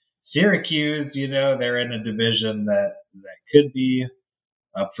 Syracuse, they're in a division that could be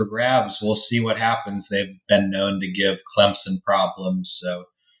up for grabs. We'll see what happens. They've been known to give Clemson problems, so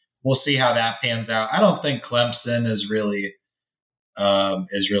we'll see how that pans out. I don't think Clemson is really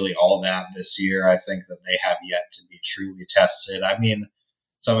all that this year. I think that they have yet to be truly tested. I mean,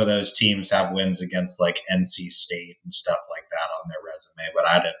 some of those teams have wins against like NC State and stuff like that on their resume, but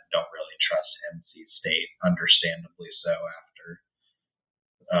I don't really trust NC State, understandably so, after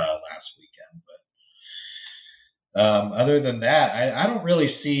last weekend. But other than that, I don't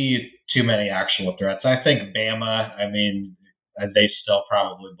really see too many actual threats. I think Bama, they still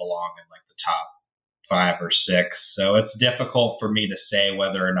probably belong in like the top 5 or 6. So it's difficult for me to say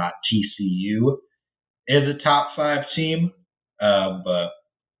whether or not TCU is a top 5 team. But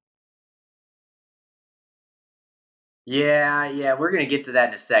Yeah, we're gonna get to that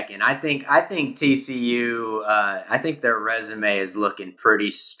in a second. I think TCU. I think their resume is looking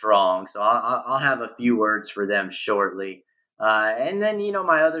pretty strong. So I'll have a few words for them shortly. And then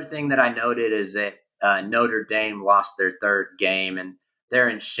my other thing that I noted is that Notre Dame lost their third game, and they're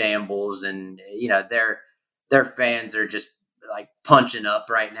in shambles, and their fans are just like punching up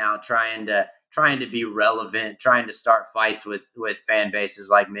right now, trying to be relevant, trying to start fights with fan bases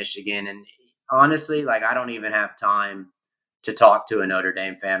like Michigan. And honestly, like, I don't even have time to talk to a Notre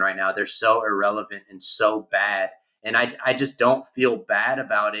Dame fan right now. They're so irrelevant and so bad, and I just don't feel bad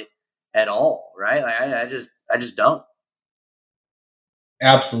about it at all. Right? Like, I just don't.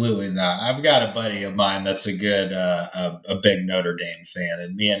 absolutely not. I've got a buddy of mine that's a big Notre Dame fan,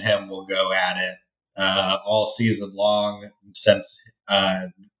 and me and him will go at it all season long since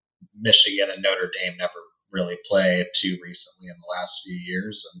Michigan and Notre Dame never really played too recently in the last few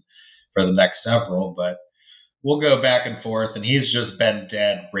years, and for the next several. But we'll go back and forth, and he's just been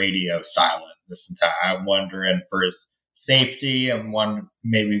dead radio silent this entire. I'm wondering for his safety.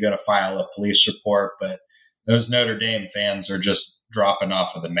 Maybe going to file a police report, but those Notre Dame fans are just dropping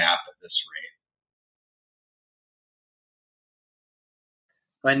off of the map at this rate.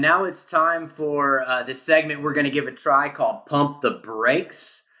 But now it's time for this segment we're going to give a try called Pump the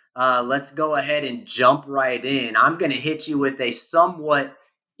Brakes. Let's go ahead and jump right in. I'm going to hit you with a somewhat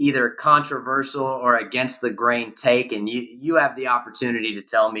either controversial or against the grain take, and you have the opportunity to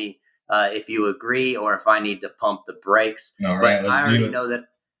tell me if you agree or if I need to pump the brakes. All right, but I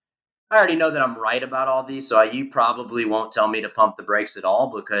already know that I'm right about all these, so you probably won't tell me to pump the brakes at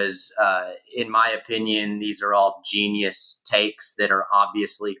all because, in my opinion, these are all genius takes that are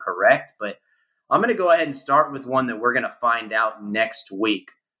obviously correct. But I'm going to go ahead and start with one that we're going to find out next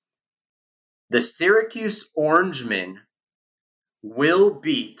week. The Syracuse Orangemen will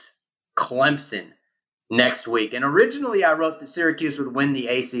beat Clemson next week. And originally I wrote that Syracuse would win the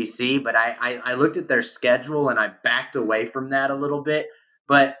ACC, but I looked at their schedule and I backed away from that a little bit.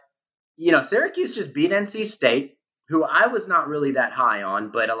 But Syracuse just beat NC State, who I was not really that high on,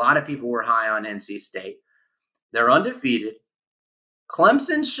 but a lot of people were high on NC State. They're undefeated.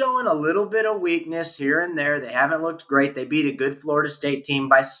 Clemson's showing a little bit of weakness here and there. They haven't looked great. They beat a good Florida State team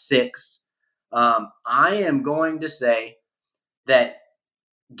by 6. I am going to say that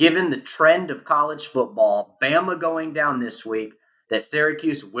given the trend of college football, Bama going down this week, that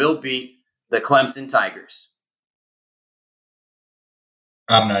Syracuse will beat the Clemson Tigers.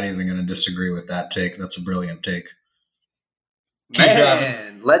 I'm not even going to disagree with that take. That's a brilliant take. Keep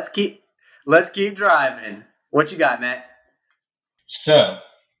driving. Let's keep driving. What you got, Matt? So,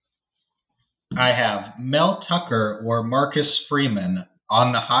 I have Mel Tucker or Marcus Freeman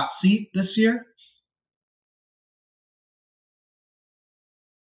on the hot seat this year.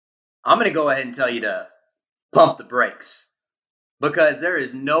 I'm going to go ahead and tell you to pump the brakes, because there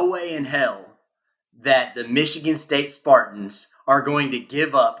is no way in hell that the Michigan State Spartans are going to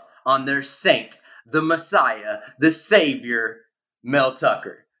give up on their saint, the Messiah, the Savior, Mel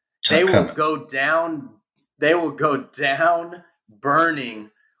Tucker. They will go down. They will go down burning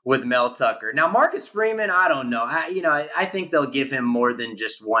with Mel Tucker. Now, Marcus Freeman, I don't know. I think they'll give him more than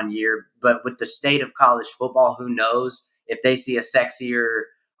just 1 year. But with the state of college football, who knows? If they see a sexier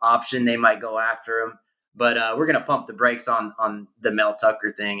option, they might go after him. But we're gonna pump the brakes on the Mel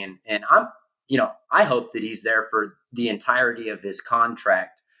Tucker thing, and I hope that he's there for the entirety of his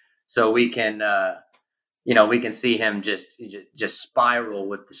contract, so we can see him just spiral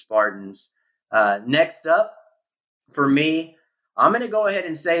with the Spartans. Next up for me, I'm going to go ahead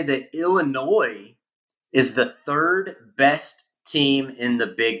and say that Illinois is the third best team in the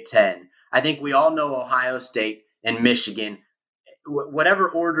Big Ten. I think we all know Ohio State and Michigan. Whatever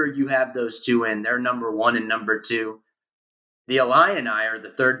order you have those two in, they're number one and number two. The Illini are the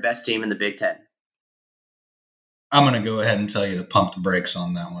third best team in the Big Ten. I'm going to go ahead and tell you to pump the brakes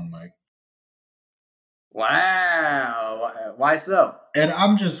on that one, Mike. Wow. Why so? And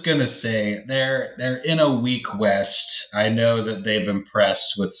I'm just going to say they're in a weak West. I know that they've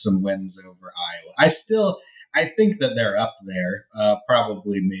impressed with some wins over Iowa. I think that they're up there,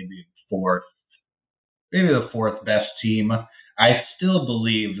 probably maybe the fourth best team. I still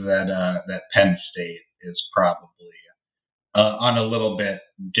believe that Penn State is probably on a little bit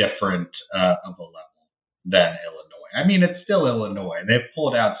different of a level than Illinois. I mean, it's still Illinois. They've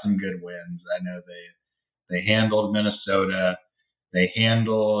pulled out some good wins. I know they handled Minnesota. They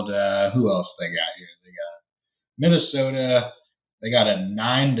handled who else they got here? They got Minnesota. They got a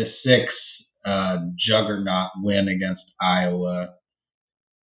 9-6 juggernaut win against Iowa.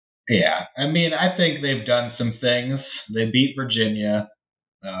 Yeah, I mean, I think they've done some things. They beat Virginia,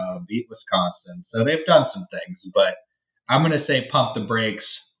 beat Wisconsin, so they've done some things. But I'm going to say pump the brakes,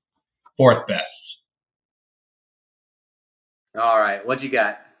 fourth best. All right, what you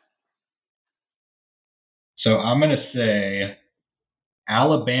got? So I'm going to say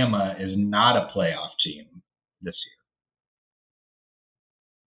Alabama is not a playoff team this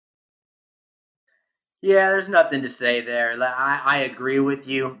year. Yeah, there's nothing to say there. I agree with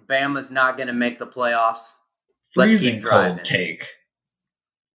you. Bama's not going to make the playoffs. Let's keep driving. Cold take.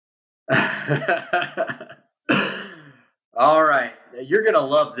 All right, you're going to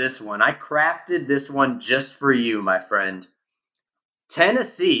love this one. I crafted this one just for you, my friend.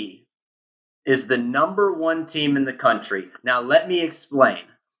 Tennessee is the number one team in the country. Now, let me explain.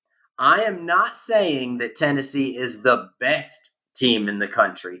 I am not saying that Tennessee is the best team in the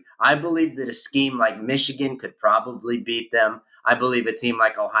country. I believe that a scheme like Michigan could probably beat them. I believe a team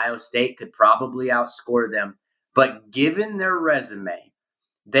like Ohio State could probably outscore them. But given their resume,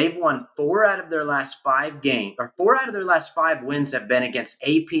 they've won 4 out of their last 5 games, or 4 out of their last 5 wins have been against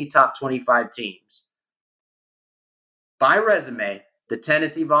AP top 25 teams. By resume, the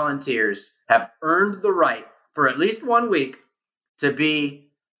Tennessee Volunteers have earned the right for at least 1 week to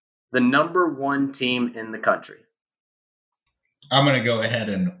be the number one team in the country. I'm going to go ahead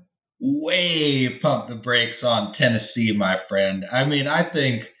and way pump the brakes on Tennessee, my friend. I mean, I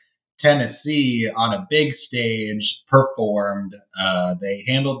think Tennessee on a big stage performed. They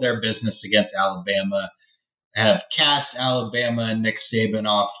handled their business against Alabama, have cast Alabama and Nick Saban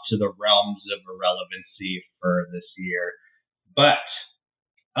off to the realms of irrelevancy for this year. But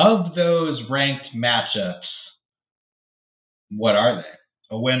of those ranked matchups, what are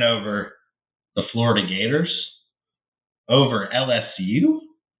they? A win over the Florida Gators, over LSU,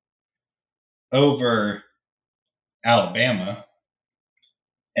 over Alabama,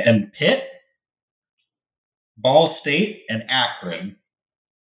 and Pitt, Ball State, and Akron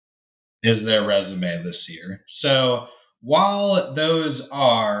is their resume this year. So while those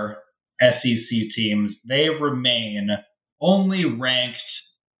are SEC teams, they remain only ranked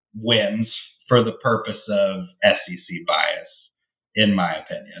wins for the purpose of SEC bias, in my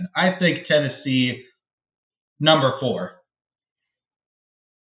opinion. I think Tennessee, number 4.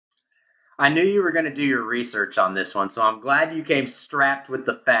 I knew you were going to do your research on this one, so I'm glad you came strapped with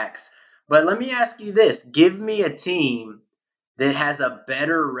the facts. But let me ask you this. Give me a team that has a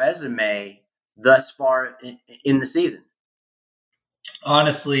better resume thus far in the season.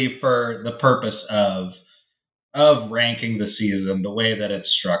 Honestly, for the purpose of ranking the season, the way that it's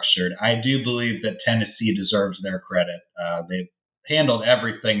structured, I do believe that Tennessee deserves their credit. They've handled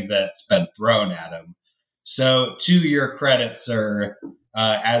everything that's been thrown at them. So to your credit, sir,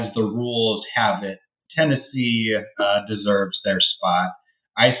 as the rules have it, Tennessee deserves their spot.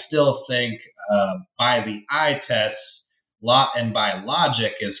 I still think by the eye test, and by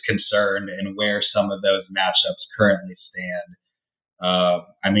logic is concerned, and where some of those matchups currently stand.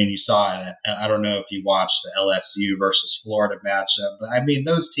 I mean, you saw it. I don't know if you watched the LSU versus Florida matchup, but I mean,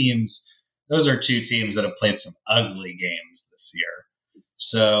 those are two teams that have played some ugly games this year.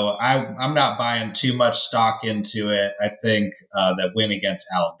 So I'm not buying too much stock into it. I think that win against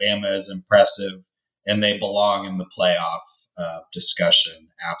Alabama is impressive, and they belong in the playoff discussion,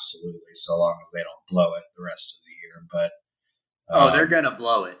 absolutely, so long as they don't blow it the rest of the year. But they're gonna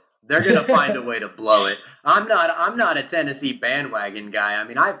blow it. They're gonna find a way to blow it. I'm not a Tennessee bandwagon guy. I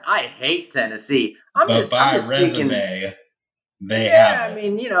mean, I hate Tennessee. I'm just speaking. Resume, they have it. I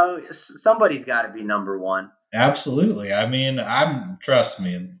mean, somebody's got to be number one. Absolutely. I mean, trust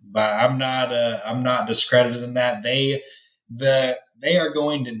me, but I'm not discrediting that. They are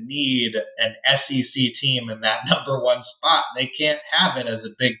going to need an SEC team in that number one spot. They can't have it as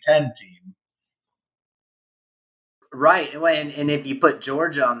a Big Ten team. Right. And if you put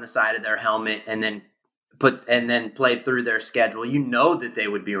Georgia on the side of their helmet and then play through their schedule, that they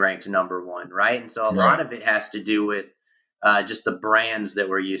would be ranked number one, right? And so a lot of it has to do with just the brands that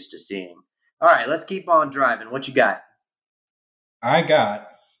we're used to seeing. All right, let's keep on driving. What you got? I got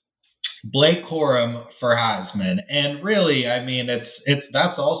Blake Corum for Heisman, and really, I mean,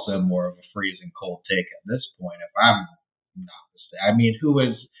 that's also more of a freezing cold take at this point. If I'm not mistaken, I mean, who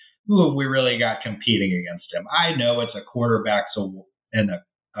have we really got competing against him? I know it's a quarterback award,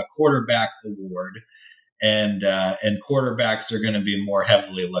 and quarterbacks are going to be more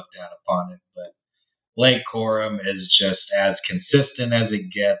heavily looked at upon it, but Blake Corum is just as consistent as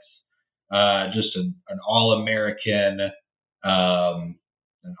it gets. Just an All-American,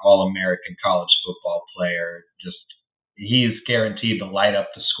 college football player. Just he's guaranteed to light up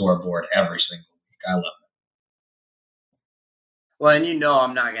the scoreboard every single week. I love him. Well, and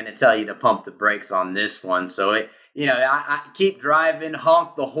I'm not going to tell you to pump the brakes on this one. So I keep driving,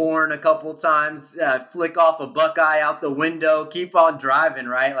 honk the horn a couple times, flick off a Buckeye out the window, keep on driving,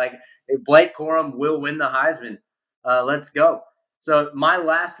 right? Like Blake Corum will win the Heisman. Let's go. So my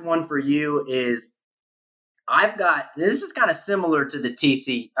last one for you is this is kind of similar to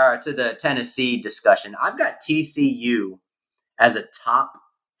the Tennessee discussion. I've got TCU as a top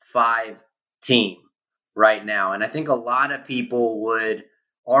 5 team right now, and I think a lot of people would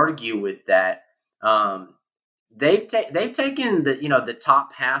argue with that. They've taken the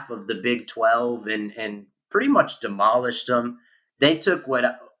top half of the Big 12 and pretty much demolished them. They took what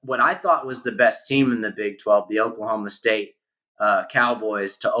I thought was the best team in the Big 12, the Oklahoma State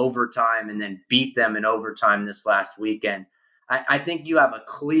Cowboys, to overtime and then beat them in overtime this last weekend. I think you have a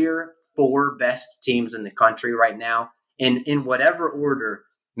clear 4 best teams in the country right now. In whatever order,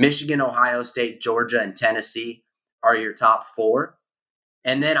 Michigan, Ohio State, Georgia, and Tennessee are your top 4.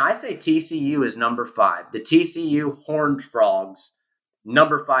 And then I say TCU is number 5. The TCU Horned Frogs,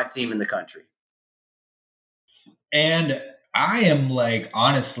 number 5 team in the country. And I am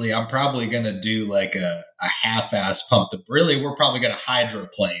honestly, I'm probably going to do a half-ass pump. Really, we're probably going to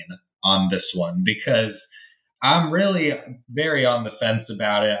hydroplane on this one because I'm really very on the fence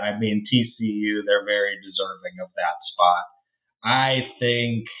about it. I mean, TCU, they're very deserving of that spot. I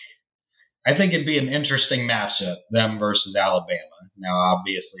think it'd be an interesting matchup, them versus Alabama. Now,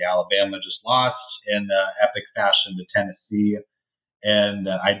 obviously, Alabama just lost in epic fashion to Tennessee, and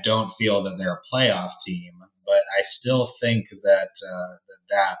I don't feel that they're a playoff team. But I still think that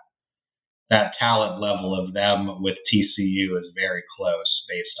that talent level of them with TCU is very close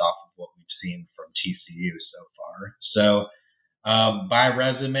based off of what we've seen from TCU so far. So by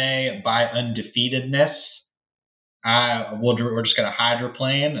resume, by undefeatedness, we're just going to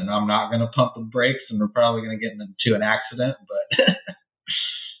hydroplane, and I'm not going to pump the brakes, and we're probably going to get into an accident, but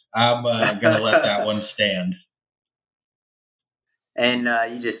I'm going to let that one stand. And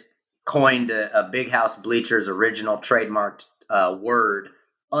you just coined a Big House Bleachers original trademarked word,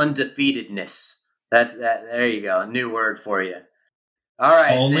 undefeatedness. There you go, a new word for you. All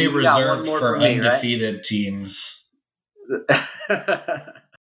right, only then you reserved got one more for me, undefeated right? teams.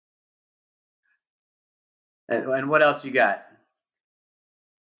 And what else you got?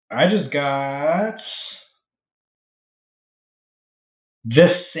 I just got the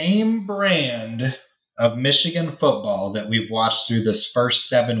same brand of Michigan football that we've watched through this first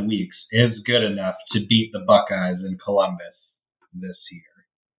 7 weeks is good enough to beat the Buckeyes in Columbus this year.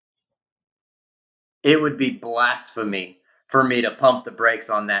 It would be blasphemy for me to pump the brakes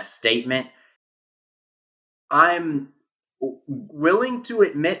on that statement. I'm willing to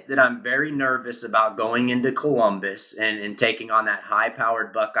admit that I'm very nervous about going into Columbus and taking on that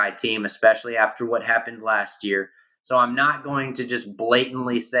high-powered Buckeye team, especially after what happened last year. So I'm not going to just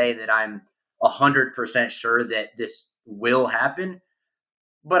blatantly say that I'm 100% sure that this will happen,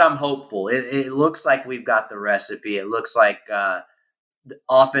 but I'm hopeful. It looks like we've got the recipe. It looks like the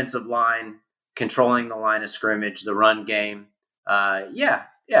offensive line controlling the line of scrimmage, the run game.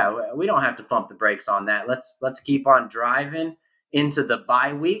 We don't have to pump the brakes on that. Let's keep on driving into the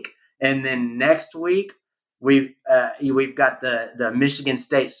bye week, and then next week we've got the Michigan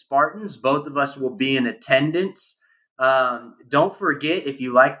State Spartans. Both of us will be in attendance. Don't forget, if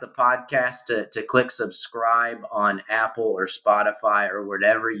you like the podcast, to click subscribe on Apple or Spotify or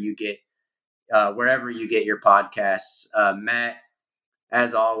wherever you get your podcasts. Matt,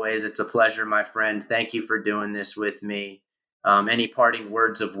 as always, it's a pleasure, my friend. Thank you for doing this with me. Any parting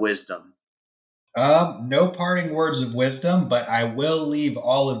words of wisdom? No parting words of wisdom, but I will leave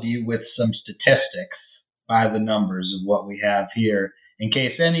all of you with some statistics by the numbers of what we have here, in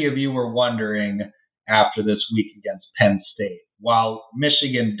case any of you were wondering after this week against Penn State. While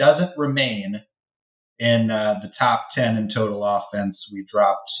Michigan doesn't remain in the top 10 in total offense, we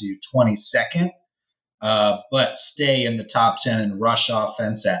dropped to 22nd, but stay in the top 10 in rush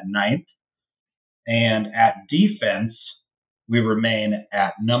offense at 9th. And at defense, we remain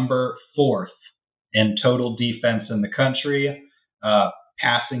at number 4th in total defense in the country.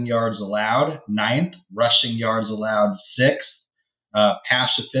 Passing yards allowed, 9th. Rushing yards allowed, 6th. Pass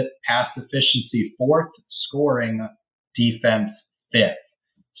efficiency, 4th. Scoring defense, 5th.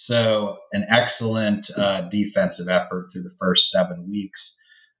 So an excellent defensive effort through the first 7 weeks.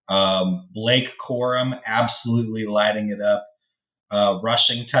 Blake Corum absolutely lighting it up.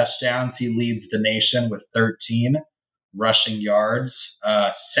 Rushing touchdowns, he leads the nation with 13. Rushing yards,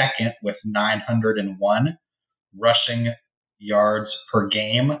 second with 901. Rushing yards per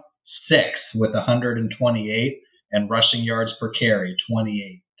game, 6th with 128. And rushing yards per carry,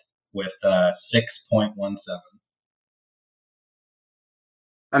 28th with 6.17.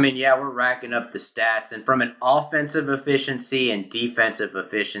 I mean, yeah, we're racking up the stats. And from an offensive efficiency and defensive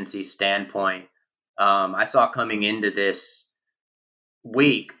efficiency standpoint, I saw coming into this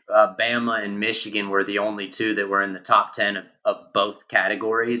week, Bama and Michigan were the only two that were in the top 10 of both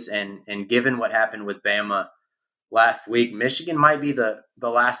categories. And given what happened with Bama last week, Michigan might be the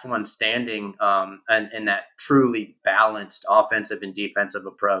last one standing in that truly balanced offensive and defensive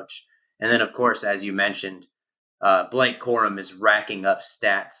approach. And then, of course, as you mentioned, Blake Corum is racking up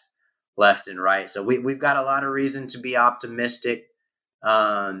stats left and right. So we've got a lot of reason to be optimistic.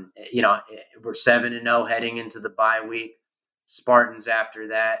 We're 7-0 heading into the bye week. Spartans after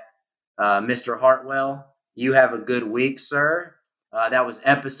that. Mr. Hartwell, you have a good week, sir. That was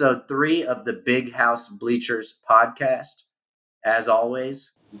episode 3 of the Big House Bleachers podcast. As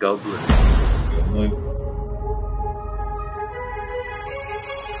always, go Blue. Go Blue.